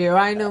call for you.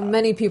 I know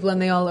many people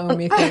and they all owe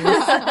me things.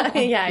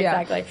 Yeah,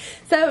 exactly.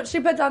 So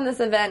she puts on this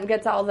event,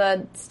 gets all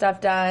the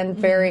stuff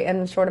done in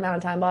a short amount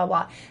of time, blah,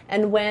 blah.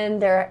 And when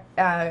they're...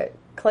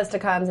 Calista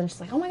comes and she's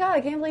like, oh my god,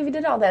 I can't believe you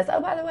did all this.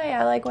 Oh, by the way,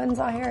 I went and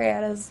saw Harry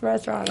at his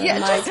restaurant. Yeah,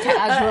 just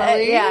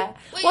casually. Yeah.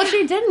 Well,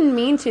 she didn't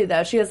mean to,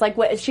 though. She was like,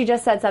 she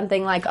just said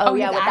something like, with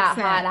that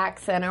hot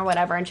accent or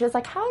whatever. And she was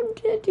like, how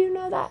did you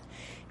know that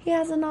he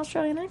has an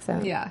Australian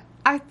accent? Yeah.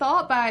 I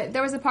thought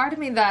there was a part of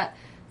me that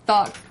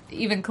thought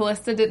even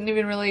Calista didn't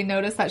even really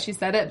notice that she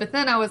said it. But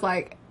then I was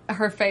like,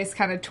 her face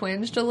kind of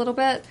twinged a little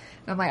bit.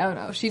 And I'm like, oh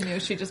no, she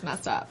knew, she just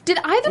messed up. Did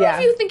either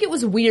of you think it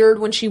was weird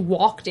when she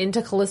walked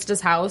into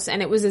Callista's house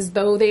and it was as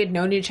though they had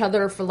known each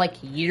other for like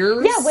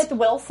years? Yeah, with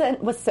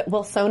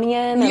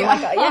Wilsonian. And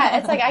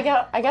it's like,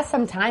 I guess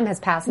some time has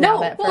passed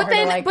now.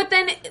 But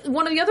then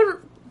one of the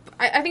other,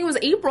 I think it was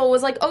April,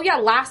 was like, oh yeah,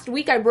 last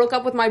week I broke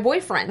up with my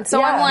boyfriend.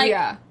 So I'm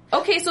like,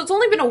 okay, so it's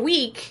only been a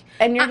week.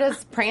 And you're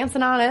just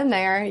prancing on in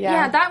there. Yeah.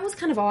 Yeah, that was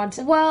kind of odd.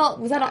 Well,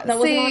 wasn't odd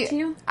to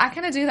you? I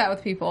kind of do that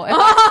with people. I'm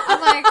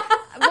like,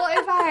 well,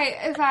 if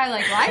I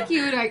like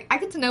you, and I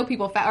get to know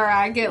people or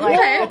I get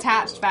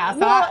attached fast.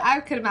 So I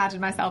could imagine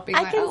myself being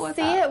I can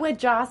see it with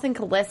Joss and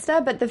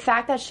Calista, but the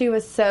fact that she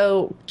was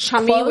so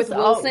chummy with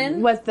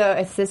Wilson, with the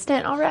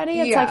assistant already,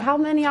 it's like how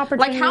many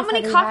opportunities? Like how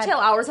many cocktail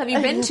hours have you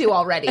been to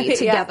already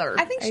together?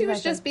 I think she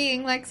was just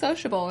being like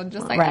sociable and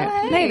just like, oh,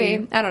 hey.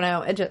 Maybe, I don't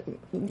know. It just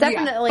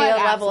definitely a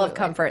level of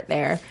comfort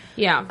there.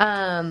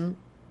 Yeah.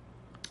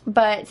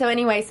 But so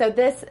anyway, so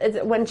this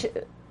is when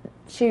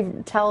she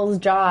tells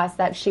Joss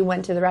that she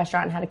went to the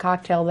restaurant and had a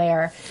cocktail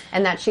there,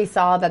 and that she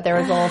saw that there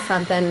was a little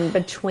something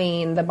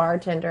between the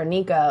bartender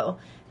Nico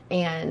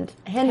and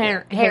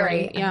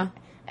Harry. Yeah.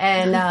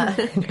 And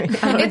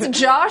it's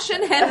Josh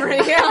and Henry.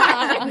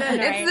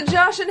 It's the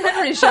Josh and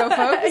Henry show,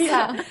 folks.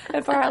 Yeah.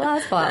 And for our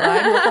last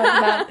plotline, we'll talk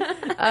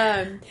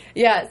about.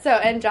 So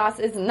and Joss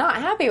is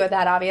not happy with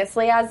that,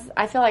 obviously, as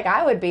I feel like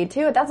I would be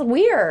too. That's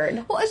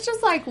weird. Well, it's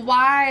just like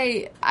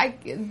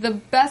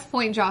the best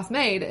point Joss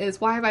made is,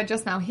 why am I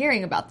just now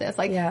hearing about this?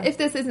 Like, if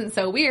this isn't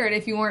so weird,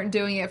 if you weren't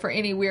doing it for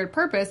any weird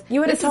purpose,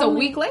 this is a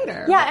week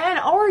later.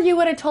 Yeah, or you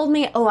would have told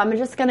me, oh, I'm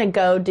just gonna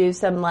go do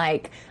some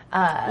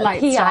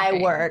PI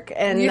work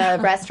in the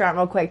restaurant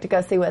real quick to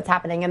go see what's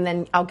happening, and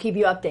then I'll keep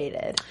you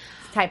updated,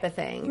 type of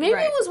thing. Maybe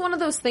it was one of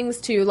those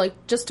things too,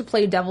 like just to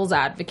play devil's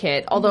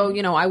advocate, although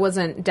I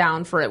wasn't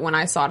down for it when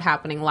I saw it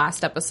happening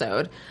last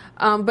episode,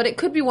 but it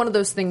could be one of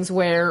those things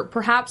where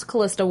perhaps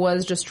Calista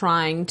was just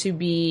trying to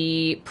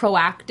be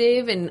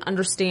proactive in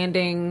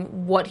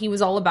understanding what he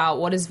was all about,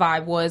 what his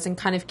vibe was, and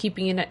kind of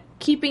keeping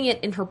it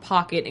in her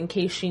pocket in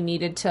case she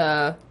needed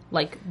to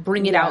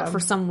bring it out for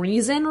some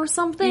reason or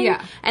something.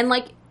 Yeah. And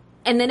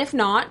And then if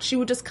not, she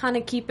would just kind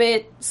of keep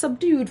it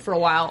subdued for a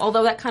while.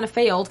 Although that kind of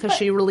failed because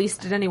she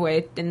released it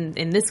anyway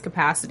in this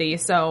capacity.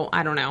 So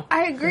I don't know.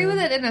 I agree with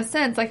it in a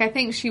sense. Like, I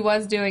think she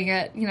was doing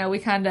it. You know, we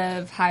kind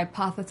of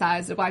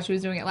hypothesized why she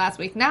was doing it last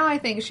week. Now I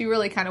think she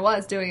really kind of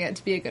was doing it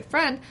to be a good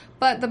friend.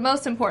 But the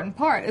most important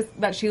part is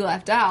that she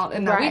left out,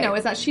 and that we know,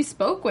 is that she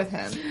spoke with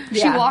him.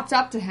 She walked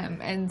up to him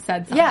and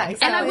said something. Yeah,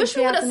 and I wish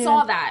we would have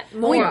saw that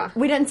more.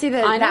 We didn't see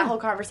that whole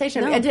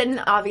conversation. No. It didn't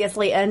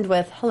obviously end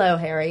with "Hello,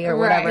 Harry" or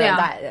whatever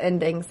that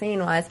ending scene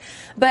was.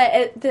 But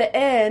at the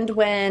end,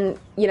 when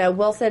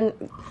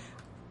Wilson.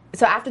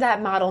 So after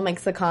that, model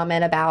makes the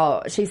comment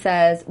about, she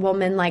says, well,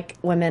 men like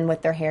women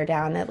with their hair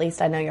down. At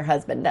least I know your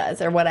husband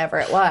does, or whatever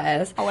it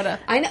was.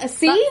 I know.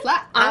 See?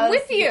 I'm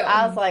with you.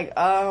 I was like,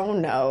 oh,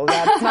 no,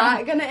 that's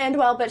not going to end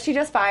well. But she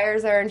just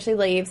fires her and she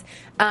leaves.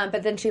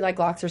 But then she,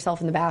 locks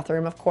herself in the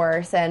bathroom, of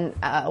course. And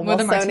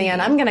Wilsonian,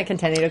 I'm going to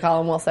continue to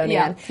call him Wilsonian.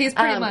 Yeah, he's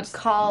pretty much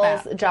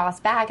calls Joss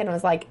back and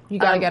was like, you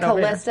got to get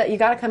over Callista, you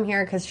got to come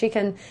here because she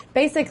can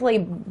basically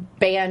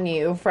ban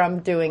you from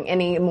doing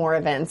any more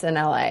events in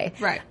LA.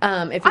 Right.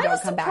 If you I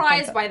was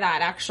surprised by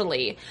that,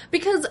 actually.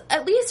 Because,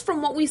 at least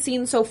from what we've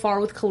seen so far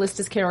with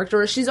Callista's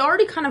character, she's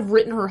already kind of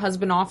written her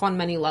husband off on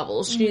many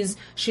levels. Mm-hmm.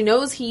 She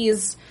knows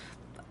he's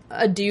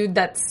a dude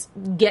that's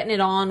getting it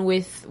on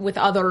with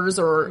others,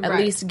 or at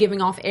least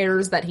giving off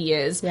airs that he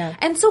is. Yeah.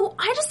 And so,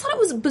 I just thought it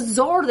was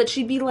bizarre that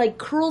she'd be,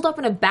 curled up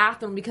in a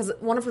bathroom because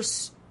one of her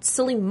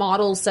silly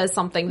model says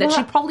something that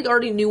she probably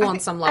already knew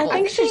on some level. I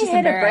think she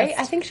hit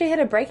I think she hit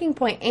a breaking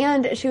point,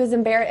 and she was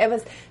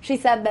embarrassed. She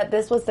said that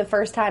this was the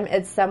first time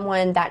it's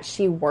someone that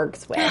she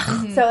works with,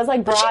 so it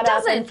was brought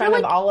up in front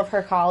of all of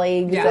her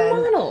colleagues. Yeah.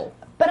 And, model.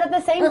 But at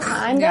the same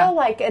time, though,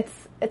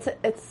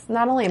 it's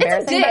not only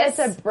embarrassing, but it's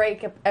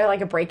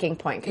a breaking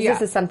point, because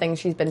this is something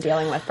she's been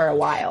dealing with for a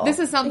while. This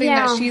is something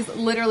that she's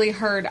literally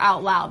heard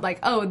out loud,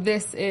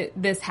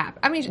 this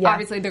happened. I mean,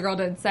 obviously the girl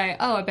didn't say,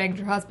 "Oh, I banged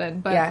your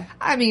husband," but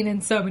I mean, in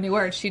so many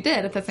words, she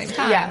did at the same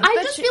time. Yeah.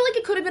 I just feel like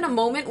it could have been a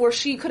moment where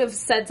she could have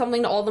said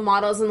something to all the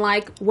models and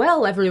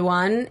well,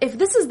 everyone, if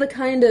this is the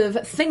kind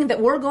of thing that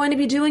we're going to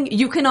be doing,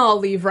 you can all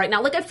leave right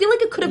now. I feel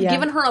like it could have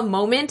given her a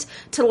moment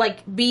to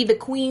be the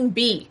queen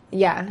bee.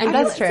 Yeah, and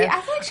that's true.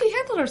 I feel like she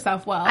handled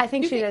herself well. I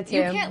think she did too.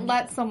 You can't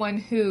let someone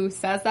who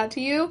says that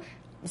to you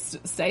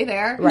stay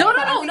there. Right.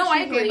 No, I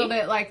agree. She handled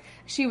it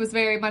she was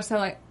very much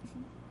so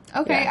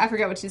okay, I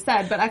forget what she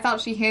said, but I thought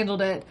she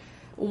handled it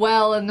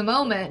well in the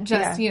moment.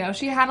 Just,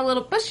 she had a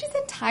little, but she's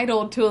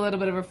entitled to a little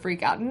bit of a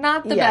freak out.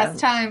 Not the best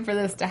time for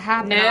this to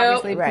happen,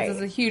 obviously, because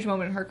it's a huge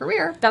moment in her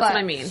career. That's what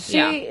I mean.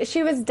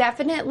 She was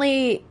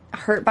definitely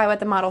hurt by what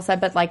the model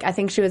said, but I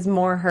think she was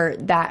more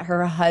hurt that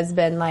her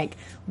husband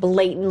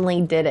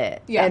blatantly did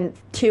it and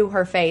to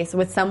her face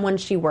with someone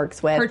she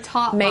works with. Her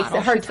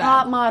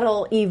top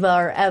model, Eva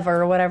or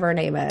Ever, whatever her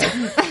name is.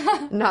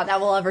 Not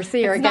that we'll ever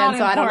see her again,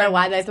 so I don't know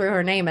why they threw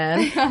her name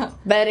in.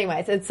 But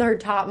anyways, it's her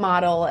top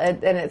model,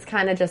 and it's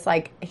kind of just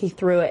he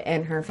threw it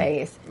in her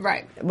face.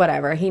 Right.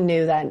 Whatever. He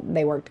knew that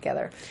they worked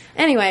together.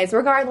 Anyways,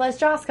 regardless,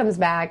 Joss comes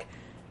back.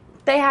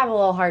 They have a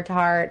little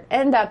heart-to-heart,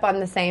 end up on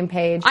the same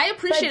page. I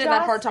appreciated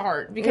that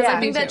heart-to-heart, because I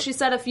think that she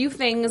said a few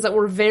things that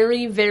were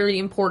very, very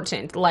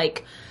important.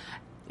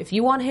 If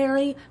you want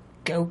Harry,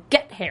 go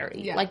get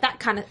Harry. Yeah.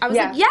 That kind of... I was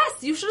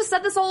yes, you should have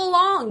said this all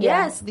along.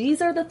 Yeah. Yes,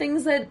 these are the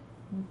things that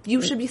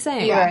you should be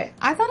saying. Yeah. Right.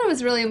 I thought it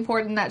was really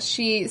important that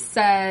she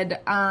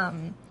said... how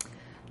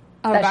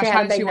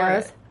did she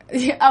word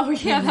it?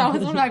 Yeah, that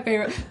was one of my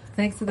favorite.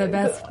 Thanks to the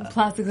best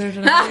plastic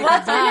surgeon.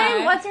 What's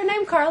her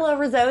name? Carla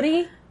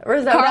Rizzotti?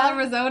 Carla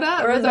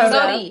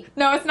Rizzotti?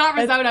 No, it's not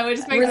risotto. It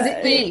just makes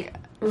us think.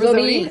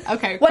 Rizzotti?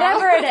 Okay.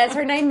 Whatever it is,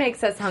 her name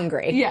makes us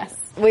hungry. Yes.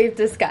 We've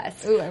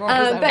discussed. Ooh, and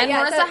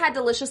Marissa had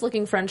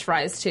delicious-looking French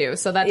fries, too,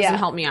 so that doesn't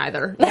help me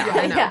either. Yeah,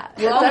 I know.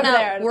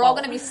 Yeah. We're all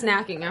going to be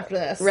snacking after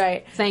this.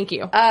 Right. Thank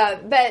you.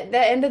 But the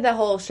end of the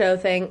whole show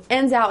thing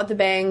ends out with a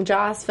bang.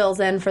 Joss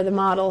fills in for the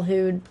model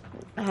who...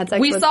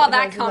 We saw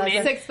that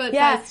coming. 6 foot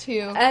size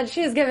too. And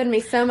she's given me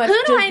so much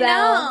Who do I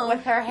know?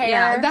 with her hair.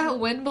 Yeah, that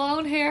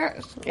windblown hair.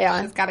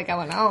 Yeah. She's got it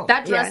going on.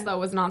 That dress, though,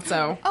 was not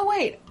so. Oh,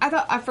 wait.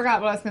 I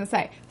forgot what I was going to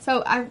say.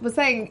 So I was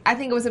saying, I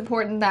think it was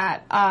important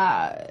that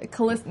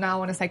Callista, now I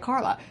want to say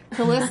Carla.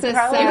 Callista said...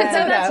 You can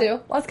say that,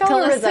 too. Let's call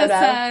her Risotto. Callista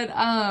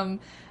said,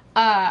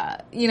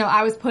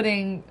 I was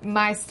putting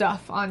my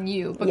stuff on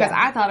you because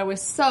I thought it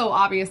was so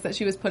obvious that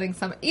she was putting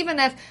some, even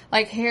if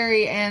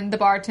Harry and the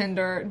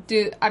bartender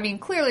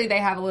clearly they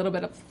have a little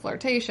bit of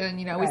flirtation,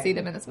 we see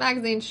them in this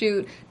magazine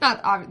shoot,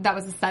 that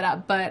was a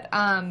setup, but,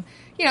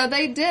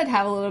 they did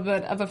have a little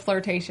bit of a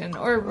flirtation,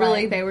 or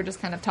really they were just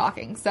kind of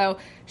talking. So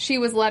she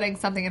was letting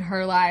something in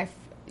her life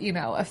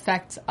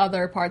affect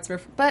other parts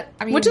of her, but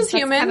which is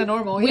human, kind of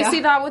normal. We see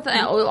that with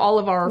all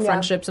of our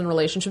friendships and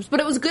relationships, but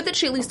it was good that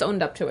she at least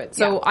owned up to it.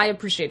 So I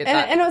appreciated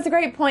that. And it was a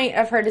great point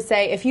of her to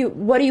say,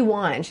 what do you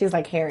want? And she's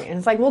like, Harry. And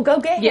it's well,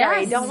 go get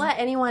Harry. Don't let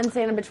anyone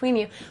stand in between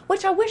you.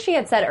 Which I wish she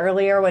had said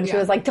earlier when she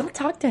was don't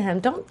talk to him,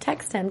 don't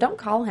text him, don't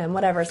call him,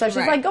 whatever. So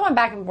she's going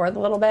back and forth a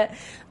little bit,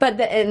 but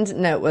the end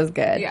note was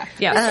good.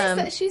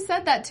 Yeah. She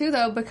said that too,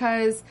 though,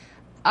 because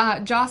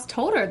Joss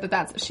told her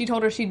she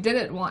told her she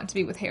didn't want to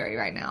be with Harry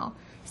right now.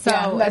 So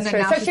that's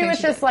true. So she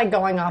was just like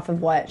going off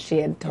of what she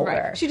had told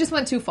her. She just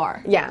went too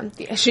far. Yeah,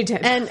 she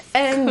did. And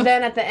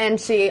then at the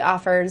end, she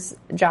offers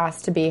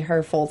Joss to be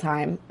her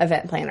full-time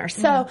event planner.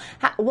 So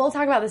we'll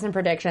talk about this in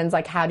predictions.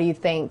 Like, how do you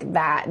think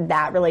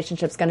that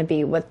relationship's going to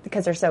be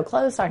because they're so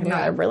close, talking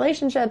about their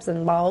relationships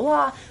and blah blah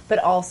blah, but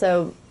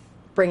also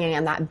bringing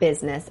in that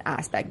business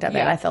aspect of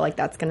it. I feel like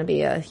that's going to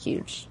be a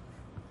huge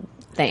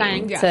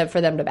thing for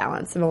them to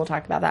balance, and we'll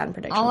talk about that in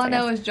predictions. All I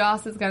know is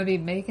Joss is going to be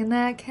making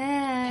that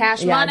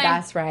cash money.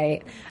 That's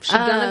right. She's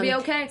going to be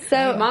okay. So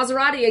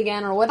Maserati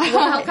again, or what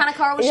kind of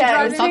car was she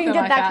driving? So you can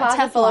get that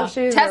closet full of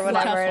shoes or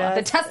whatever it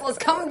is. The Tesla's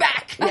coming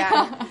back.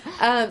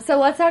 Yeah. So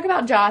let's talk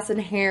about Joss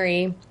and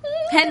Henry.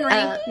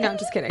 No,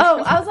 just kidding.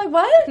 Oh, I was like,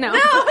 what? No.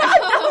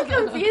 That was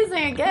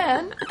confusing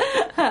again.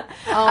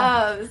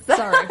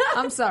 Sorry.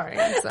 I'm sorry.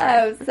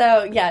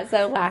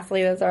 So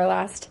lastly, those are our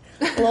last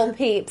little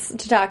peeps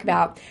to talk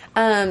about.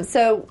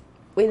 So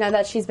we know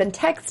that she's been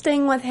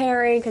texting with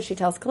Harry because she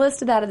tells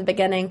Callista that at the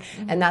beginning,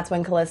 and that's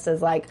when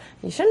Callista's like,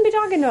 you shouldn't be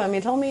talking to him.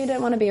 You told me you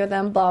didn't want to be with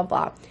him, blah,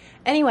 blah.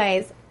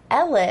 Anyways,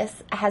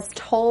 Ellis has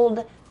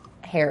told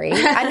Harry,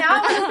 I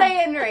now want to say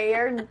Henry,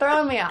 you're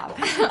throwing me off.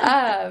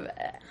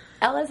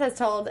 Ellis has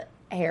told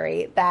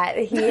Harry that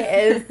he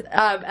is,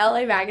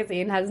 LA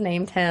Magazine has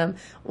named him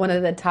one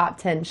of the top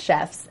 10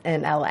 chefs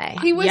in LA.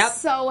 He was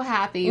so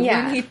happy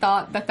when he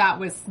thought that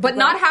was... But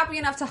not happy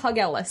enough to hug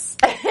Ellis.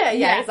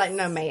 He's like,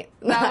 no, mate.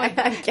 I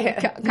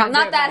can't.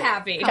 Not that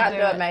happy. Can't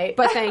do it, mate.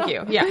 But thank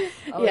you. Yeah.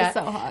 It's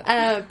so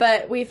hot.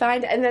 But we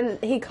find... And then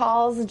he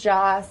calls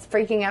Joss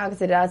freaking out because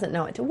he doesn't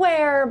know what to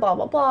wear, blah,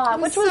 blah, blah,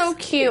 which was so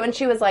cute. And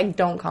she was like,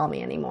 don't call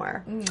me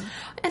anymore.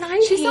 And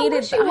I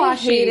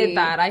hated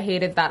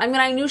that. I mean,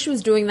 I knew she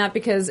was doing that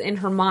because in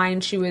her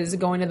mind she was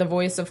going to the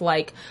voice of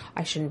like,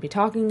 I shouldn't be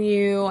talking to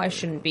you, I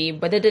shouldn't be,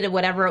 but it did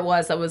whatever it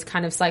was that was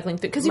kind of cycling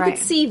through, because you could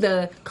see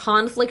the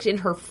conflict in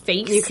her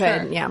face. You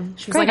could, yeah.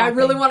 She was like, I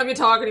really want to be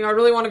talking to you, I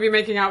really want to be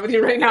making out with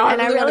you right now,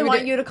 and I really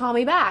want you to call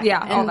me back,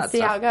 all that see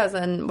stuff. how it goes,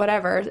 and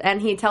whatever.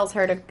 And he tells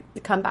her to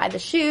come by the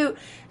shoot,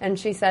 and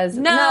she says,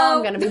 no,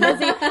 I'm going to be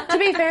busy. To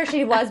be fair,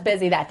 she was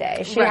busy that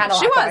day. She had a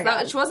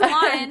lot she wasn't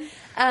lying.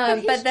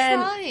 But then,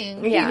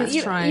 trying.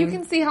 He's trying. You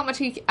can see how much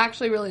he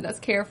actually really does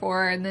care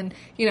for her, and then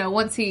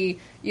once he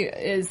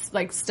is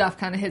like stuff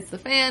kind of hits the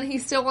fan, he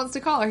still wants to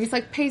call her. He's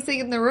like pacing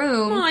in the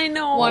room, I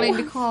know, wanting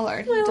to call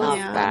her. He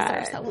loves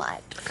her so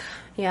much.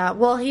 Yeah,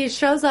 well, he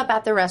shows up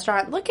at the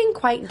restaurant looking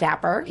quite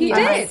dapper. He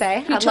did.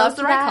 Say. He chose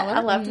the right color. I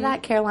loved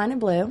that Carolina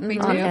blue Me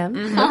on too.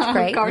 him. Looked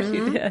great. Of course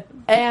you did.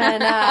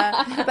 And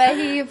but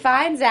he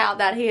finds out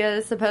that he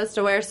is supposed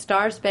to wear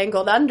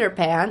star-spangled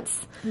underpants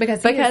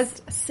because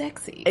he's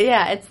sexy.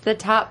 Yeah, it's the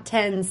top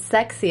 10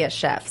 sexiest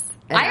chefs.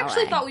 I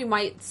actually thought we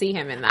might see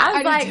him in that.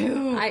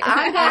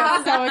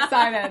 I'm so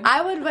excited.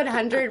 I would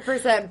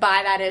 100%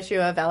 buy that issue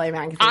of LA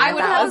Magazine. I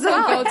would also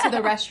go to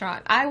the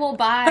restaurant. I will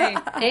buy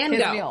and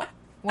his go. meal.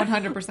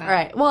 100%.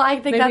 Right. Well, I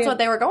think that's what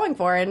they were going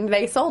for, and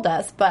they sold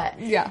us. But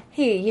he,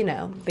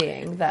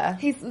 being the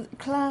he's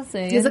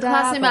classy. He's a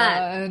classy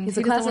man. He's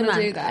a classy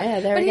man. Do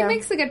that. Yeah, but he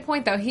makes a good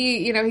point though.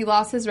 He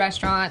lost his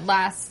restaurant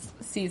last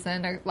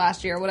season or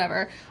last year or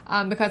whatever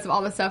because of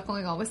all the stuff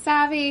going on with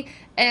Savvy,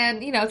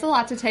 and it's a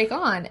lot to take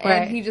on.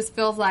 And he just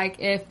feels like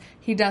if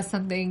he does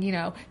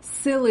something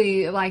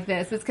silly like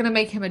this, it's going to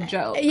make him a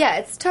joke. Yeah,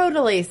 it's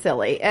totally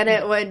silly, and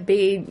it would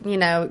be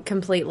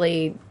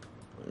completely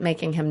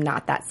making him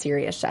not that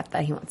serious chef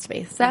that he wants to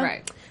be. So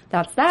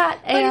that's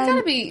that. But he's got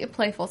to be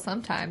playful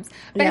sometimes.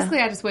 Basically,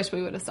 I just wish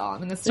we would have saw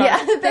him in the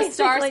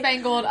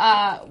star-spangled,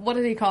 what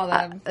did he call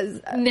them?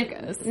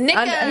 Knickers. He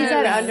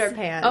said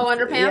underpants. Oh,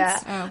 underpants? Yeah.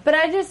 Oh. But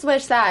I just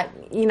wish that,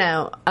 they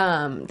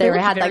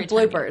had like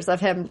bloopers of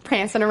him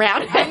prancing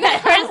around or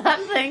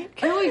something.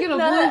 Can we get a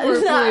blooper,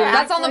 please?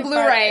 That's on the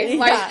Blu-ray.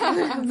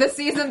 Like, the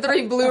season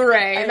 3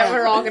 Blu-ray that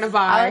we're all going to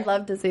buy. I would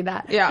love to see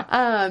that.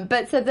 Yeah.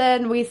 But so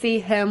then we see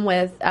him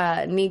with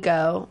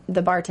Nico,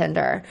 the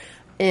bartender,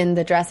 in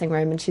the dressing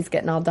room, and she's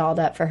getting all dolled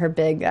up for her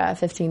big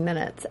 15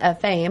 minutes of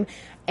fame.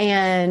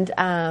 And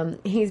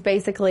he's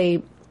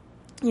basically,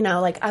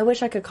 like, I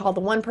wish I could call the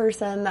one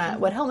person that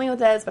would help me with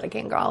this, but I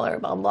can't call her,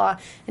 blah, blah.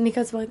 And he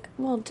goes, like,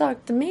 well,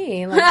 talk to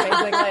me. Like,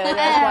 basically.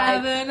 I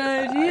have an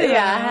idea.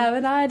 Yeah, I have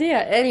an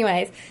idea.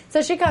 Anyways,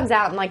 so she comes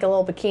out in, like, a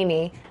little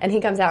bikini, and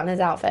he comes out in his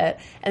outfit,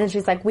 and then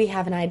she's like, we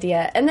have an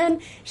idea. And then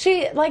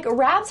she, like,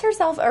 wraps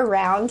herself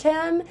around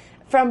him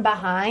from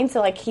behind, so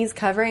like he's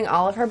covering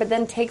all of her, but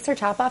then takes her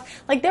top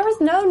off. Like, there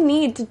was no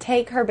need to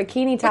take her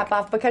bikini top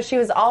off because she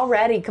was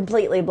already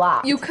completely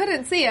blocked. You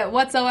couldn't see it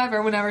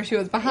whatsoever whenever she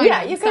was behind.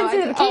 Yeah, you couldn't see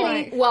the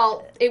bikini.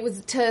 Well, it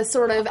was to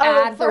sort of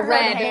add the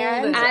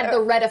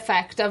red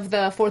effect of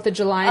the 4th of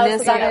July-ness.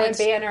 So that it would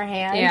be in her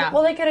hand. Yeah.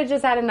 Well, they could have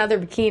just had another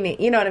bikini.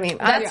 You know what I mean?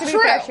 That's to be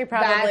true. fair, she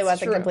probably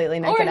wasn't completely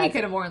naked. Or he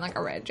could have worn like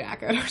a red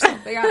jacket or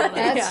something. I don't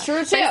know. That's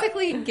true too.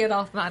 Basically, get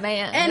off my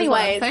man.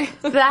 Anyways,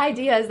 the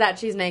idea is that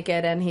she's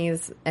naked and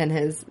he's in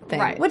his thing,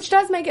 which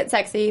does make it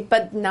sexy,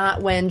 but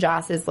not when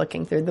Joss is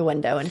looking through the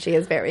window and she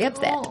is very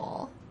upset.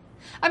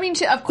 I mean,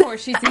 of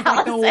course, she seems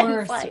like the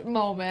worst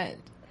moment.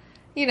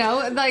 You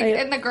know, like,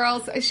 and the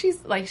girls, she's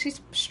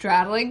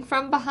straddling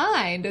from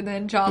behind, and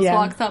then Joss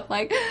walks up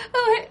like,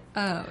 oh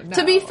no.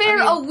 To be fair,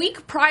 a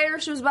week prior,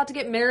 she was about to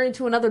get married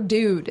to another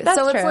dude. That's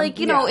so it's true. like,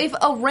 you know, if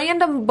a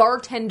random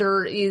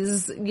bartender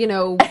is, you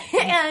know...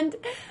 And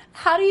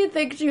how do you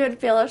think she would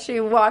feel if she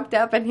walked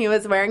up and he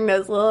was wearing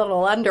those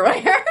little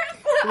underwear?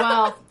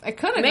 Well, it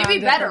could have maybe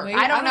better.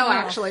 I don't know,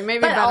 actually.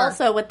 Maybe better.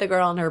 Also with the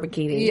girl in her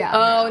bikini. Yeah.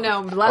 Oh, no.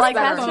 Less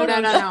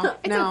better. No.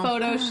 It's a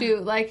photo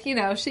shoot. Like, you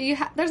know,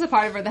 there's a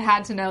part of her that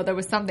had to know there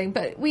was something.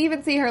 But we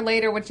even see her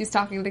later when she's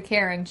talking to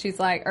Karen. She's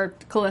like, or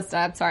Callista,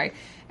 I'm sorry.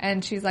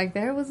 And she's like,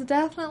 there was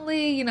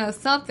definitely, you know,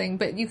 something.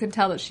 But you can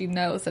tell that she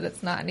knows that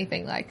it's not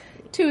anything, like,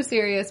 too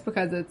serious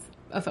because it's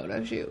a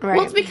photo shoot. Right.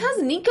 Well, it's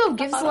because Nico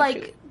gives,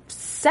 like...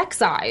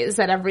 sex eyes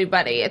at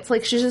everybody. It's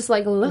like she's just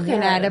like looking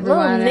at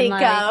everyone. Little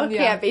Nico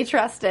can't be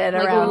trusted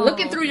around.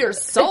 Looking through your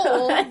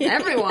soul,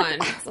 everyone.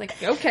 It's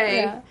like,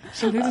 okay.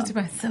 She loses to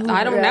my soul.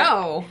 I don't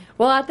know.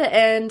 Well, at the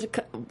end,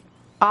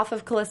 off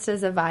of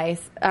Callista's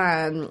advice,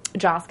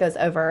 Joss goes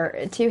over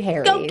to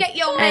Harry. Go get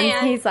your man.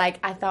 And he's like,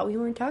 I thought we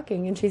weren't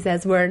talking. And she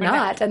says, we're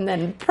not. And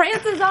then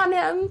prances on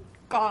him.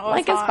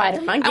 Like a spider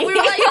monkey. And we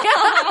were like,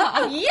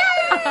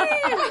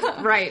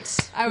 yay!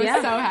 Right. I was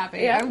so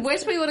happy. Yeah. I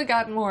wish we would have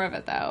gotten more of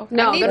it, though.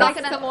 No, they're not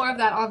going to some more of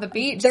that on the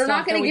beach. They're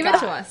not going to give it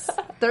to us.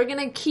 They're going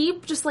to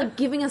keep just like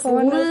giving us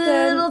little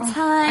tiny.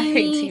 I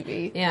hate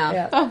TV.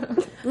 Yeah.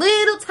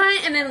 Little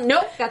tiny, and then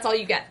nope, that's all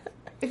you get.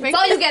 That's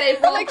all you get,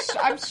 April. Like,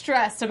 I'm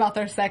stressed about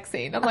their sex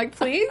scene. I'm like,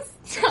 please?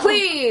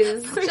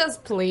 Please.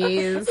 Just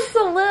please. Just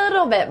a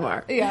little bit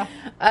more. Yeah.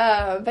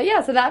 But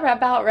yeah, so that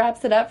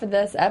wraps it up for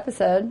this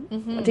episode.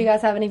 Mm-hmm. Do you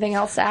guys have anything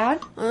else to add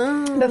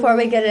before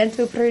we get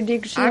into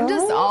predictions? I'm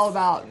just all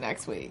about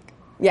next week.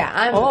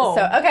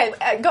 Yeah, okay,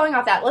 going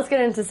off that, let's get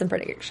into some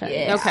predictions.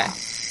 Yeah. Okay.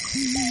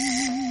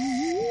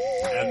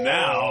 And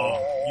now,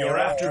 your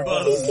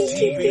AfterBuzz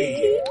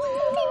TV.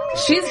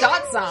 She's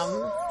got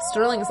some.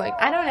 Sterling's like,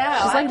 I don't know.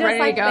 She's I'm just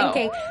ready to go.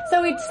 Thinking.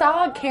 So we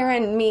saw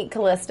Karen meet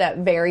Callista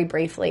very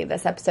briefly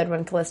this episode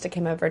when Callista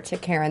came over to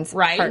Karen's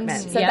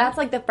apartment. So that's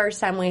like the first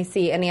time we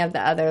see any of the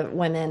other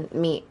women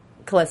meet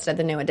Callista,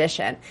 the new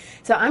addition.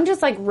 So I'm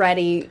just like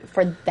ready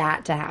for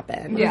that to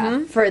happen.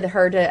 Yeah. For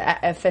her to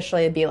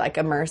officially be like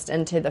immersed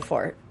into the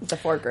four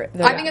group.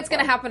 I think it's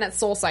going to happen at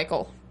Soul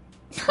Cycle.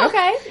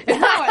 Okay.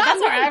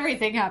 That's where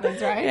everything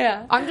happens, right?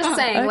 Yeah. I'm just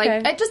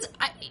saying,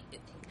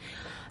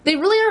 they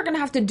really are going to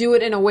have to do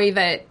it in a way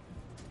that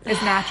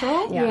is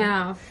natural.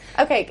 Yeah.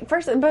 Okay,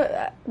 first,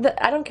 but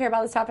I don't care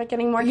about this topic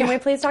anymore. Can we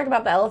please talk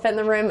about the elephant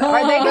in the room?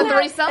 Are they going to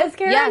threesome? Is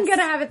Karen going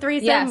to have a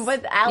threesome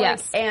with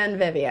Alex and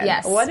Vivian?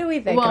 Yes. What do we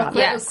think about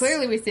that?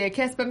 Clearly we see a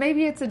kiss, but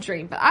maybe it's a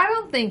dream. But I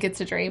don't think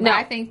it's a dream. No.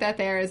 I think that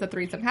there is a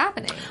threesome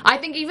happening. I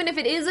think even if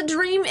it is a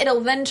dream,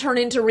 it'll then turn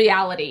into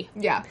reality.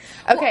 Yeah.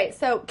 Okay,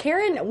 so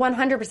Karen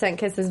 100%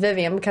 kisses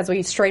Vivian because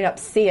we straight up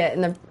see it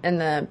in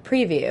the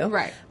preview.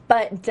 Right.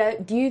 But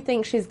do you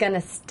think she's going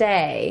to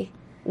stay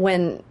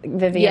when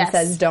Vivian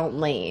says don't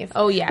leave?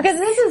 Oh, yeah. Because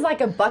this is like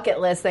a bucket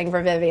list thing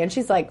for Vivian.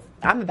 She's like,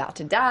 I'm about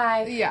to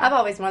die. Yeah. I've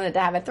always wanted to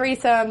have a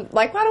threesome.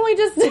 Like, why don't we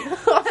just do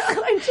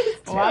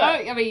it?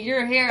 I mean,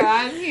 you're here,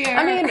 I'm here.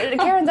 I mean,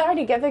 Karen's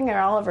already giving her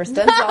all of her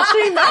stem cells.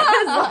 She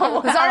might as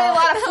well. There's already a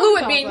lot of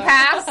fluid being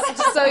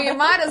passed, so you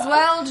might as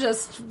well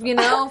just,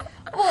 Well,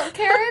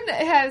 Karen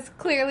has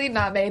clearly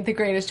not made the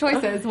greatest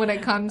choices when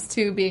it comes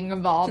to being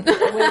involved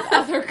with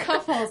other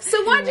couples.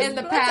 So why in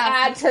the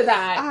past add to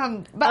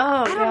that? But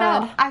I don't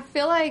know. I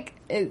feel like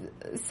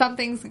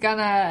something's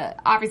gonna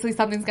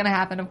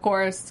happen. Of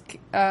course,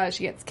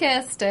 she gets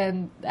kissed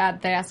and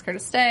they ask her to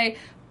stay.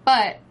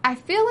 But I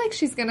feel like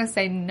she's gonna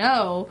say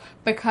no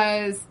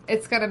because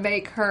it's gonna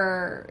make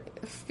her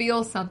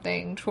feel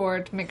something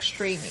toward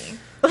McStreamy.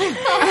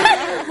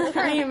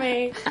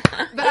 Streamy.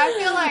 But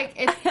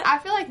I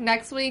feel like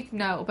next week,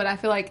 no. But I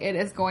feel like it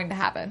is going to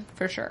happen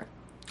for sure.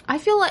 I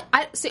feel like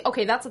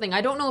okay, that's the thing.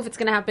 I don't know if it's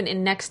going to happen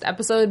in next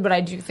episode, but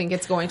I do think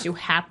it's going to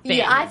happen.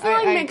 Yeah, I feel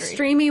like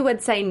McStreamy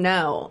would say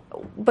no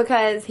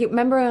because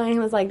remember when he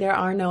was like, "There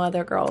are no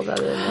other girls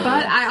other than me."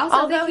 But I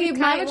also think he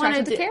might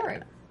want to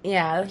Karen.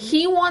 Yeah,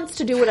 he wants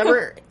to do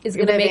whatever is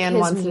going to make his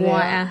wants to do.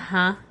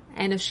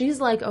 And if she's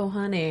like, "Oh,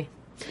 honey,"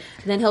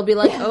 then he'll be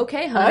like,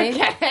 "Okay, honey."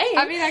 Okay.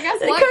 I mean, I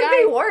guess it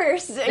could be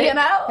worse.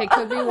 It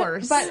could be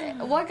worse.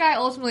 But what guy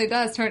ultimately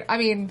does turn? I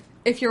mean,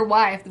 if your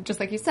wife, just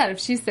like you said, if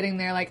she's sitting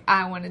there like,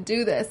 "I want to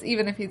do this,"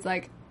 even if he's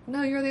like,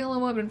 "No, you're the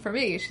only woman for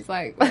me," she's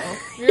like, "Well,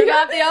 you're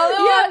not the only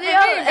one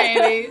for me,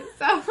 baby."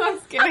 So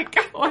let's get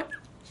it going.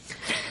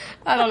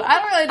 I don't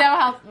really know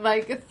how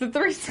the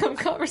threesome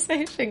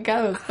conversation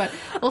goes, but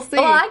we'll see.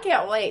 Well, I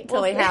can't wait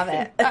till we have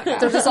it.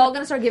 They're just all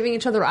going to start giving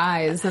each other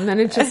eyes, and then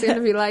it's just going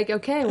to be like,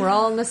 okay, we're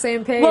all on the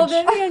same page. Well,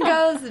 Vivian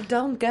goes,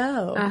 "Don't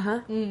go."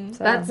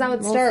 So that's how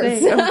it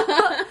starts.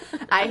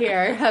 I've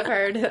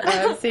heard,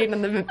 I've seen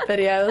in the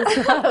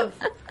videos of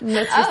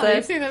mistresses. Oh,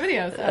 you've seen the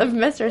videos of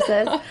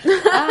mistresses. So,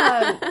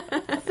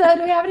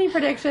 do we have any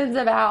predictions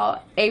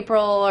about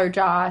April or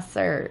Joss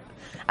or?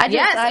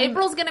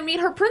 April's going to meet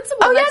her principal.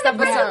 Oh next yeah,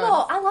 the episode.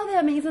 principal. I love the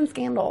Amazing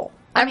Scandal.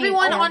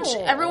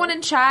 Everyone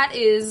in chat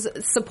is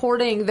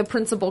supporting the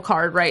principal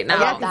card right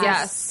now.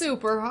 Yes,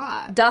 super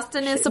hot.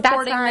 Dustin is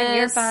supporting this.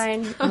 You're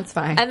fine. That's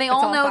fine. And they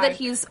all know that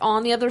he's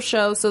on the other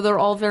show, so they're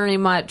all very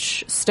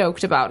much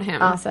stoked about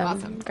him.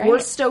 Awesome. Great. We're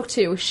stoked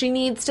too. She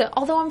needs to.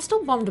 Although I'm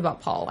still bummed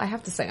about Paul. I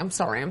have to say, I'm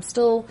sorry. I'm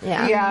still.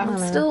 I'm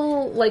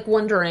still like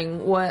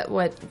wondering what.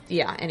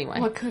 Yeah.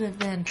 Anyway, what could have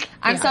been?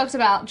 I'm stoked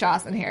about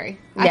Joss and Harry.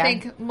 I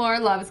think more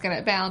love is going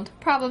to abound.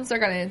 Problems are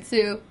going to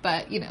ensue,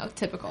 but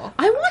typical.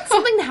 I want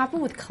something to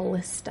happen with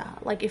Callista.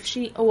 Like if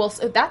she, so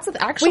that's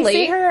actually we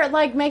see her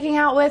like making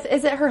out with.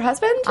 Is it her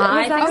husband?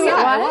 I think so.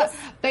 Yeah,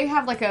 they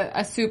have like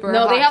a super.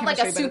 No, they have like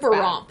a super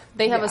romp.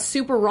 They have a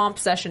super romp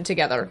session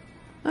together.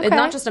 Okay. It's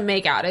not just a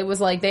makeout. It was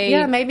like they...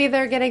 Yeah, maybe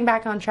they're getting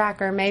back on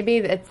track, or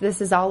maybe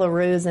this is all a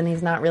ruse and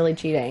he's not really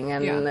cheating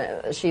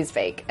and she's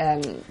fake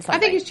and something. I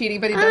think he's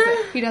cheating, but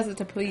he does it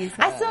to please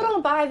her. I still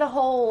don't buy the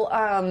whole,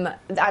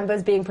 I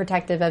was being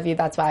protective of you,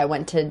 that's why I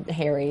went to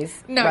Harry's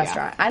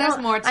restaurant. There's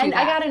more to that.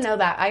 I gotta know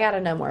that. I gotta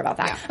know more about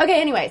that. Yeah.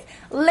 Okay, anyways,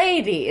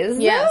 ladies,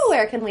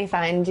 where can we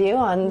find you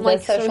on the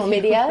social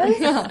media?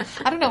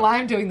 I don't know why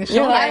I'm doing this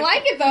show. I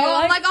like it though.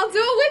 I'm like, I'll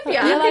do it with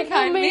you. You can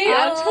find me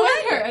on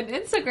Twitter and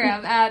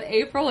Instagram at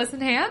April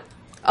Wissenham.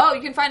 Oh,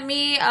 you can find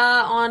me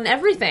on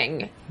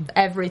everything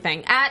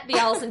at the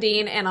Allison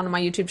Dean and on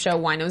my YouTube show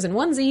Winos and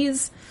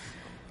Onesies.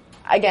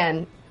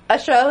 Again, a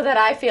show that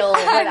I feel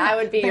that I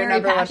would be your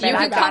number one fan. You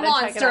can come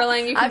on,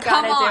 Sterling. You can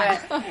come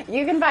on.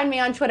 You can find me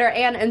on Twitter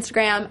and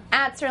Instagram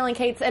at Sterling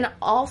Cates, and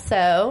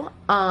also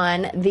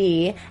on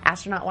the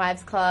Astronaut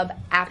Wives Club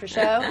after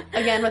show,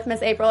 again with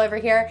Miss April over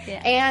here,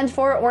 and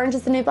for Orange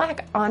is the New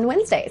Black on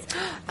Wednesdays.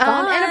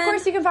 And of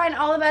course, you can find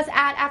all of us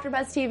at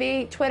AfterBuzz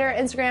TV, Twitter,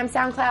 Instagram,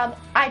 SoundCloud,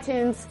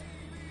 iTunes,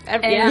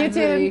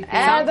 YouTube,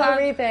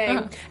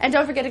 everything. And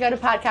don't forget to go to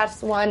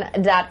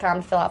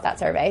podcast1.com to fill out that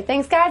survey.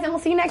 Thanks, guys, and we'll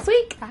see you next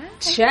week. Bye.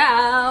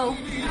 Ciao.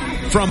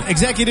 From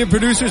executive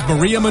producers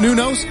Maria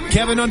Menounos,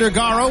 Kevin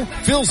Undergaro,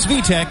 Phil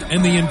Svitek,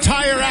 and the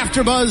entire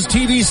AfterBuzz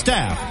TV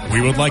staff, we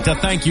would like to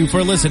thank you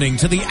for listening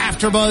to the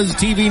AfterBuzz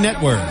TV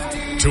network.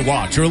 To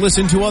watch or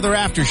listen to other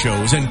after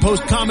shows and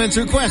post comments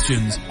or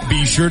questions,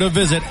 be sure to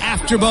visit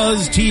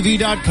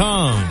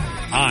AfterBuzzTV.com.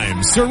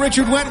 I'm Sir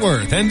Richard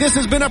Wentworth, and this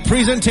has been a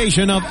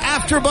presentation of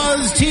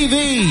AfterBuzz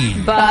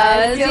TV.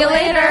 Buzz you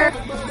later.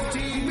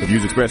 The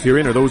views expressed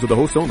herein are those of the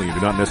hosts only and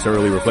do not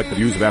necessarily reflect the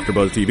views of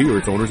AfterBuzz TV or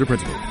its owners or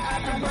principals.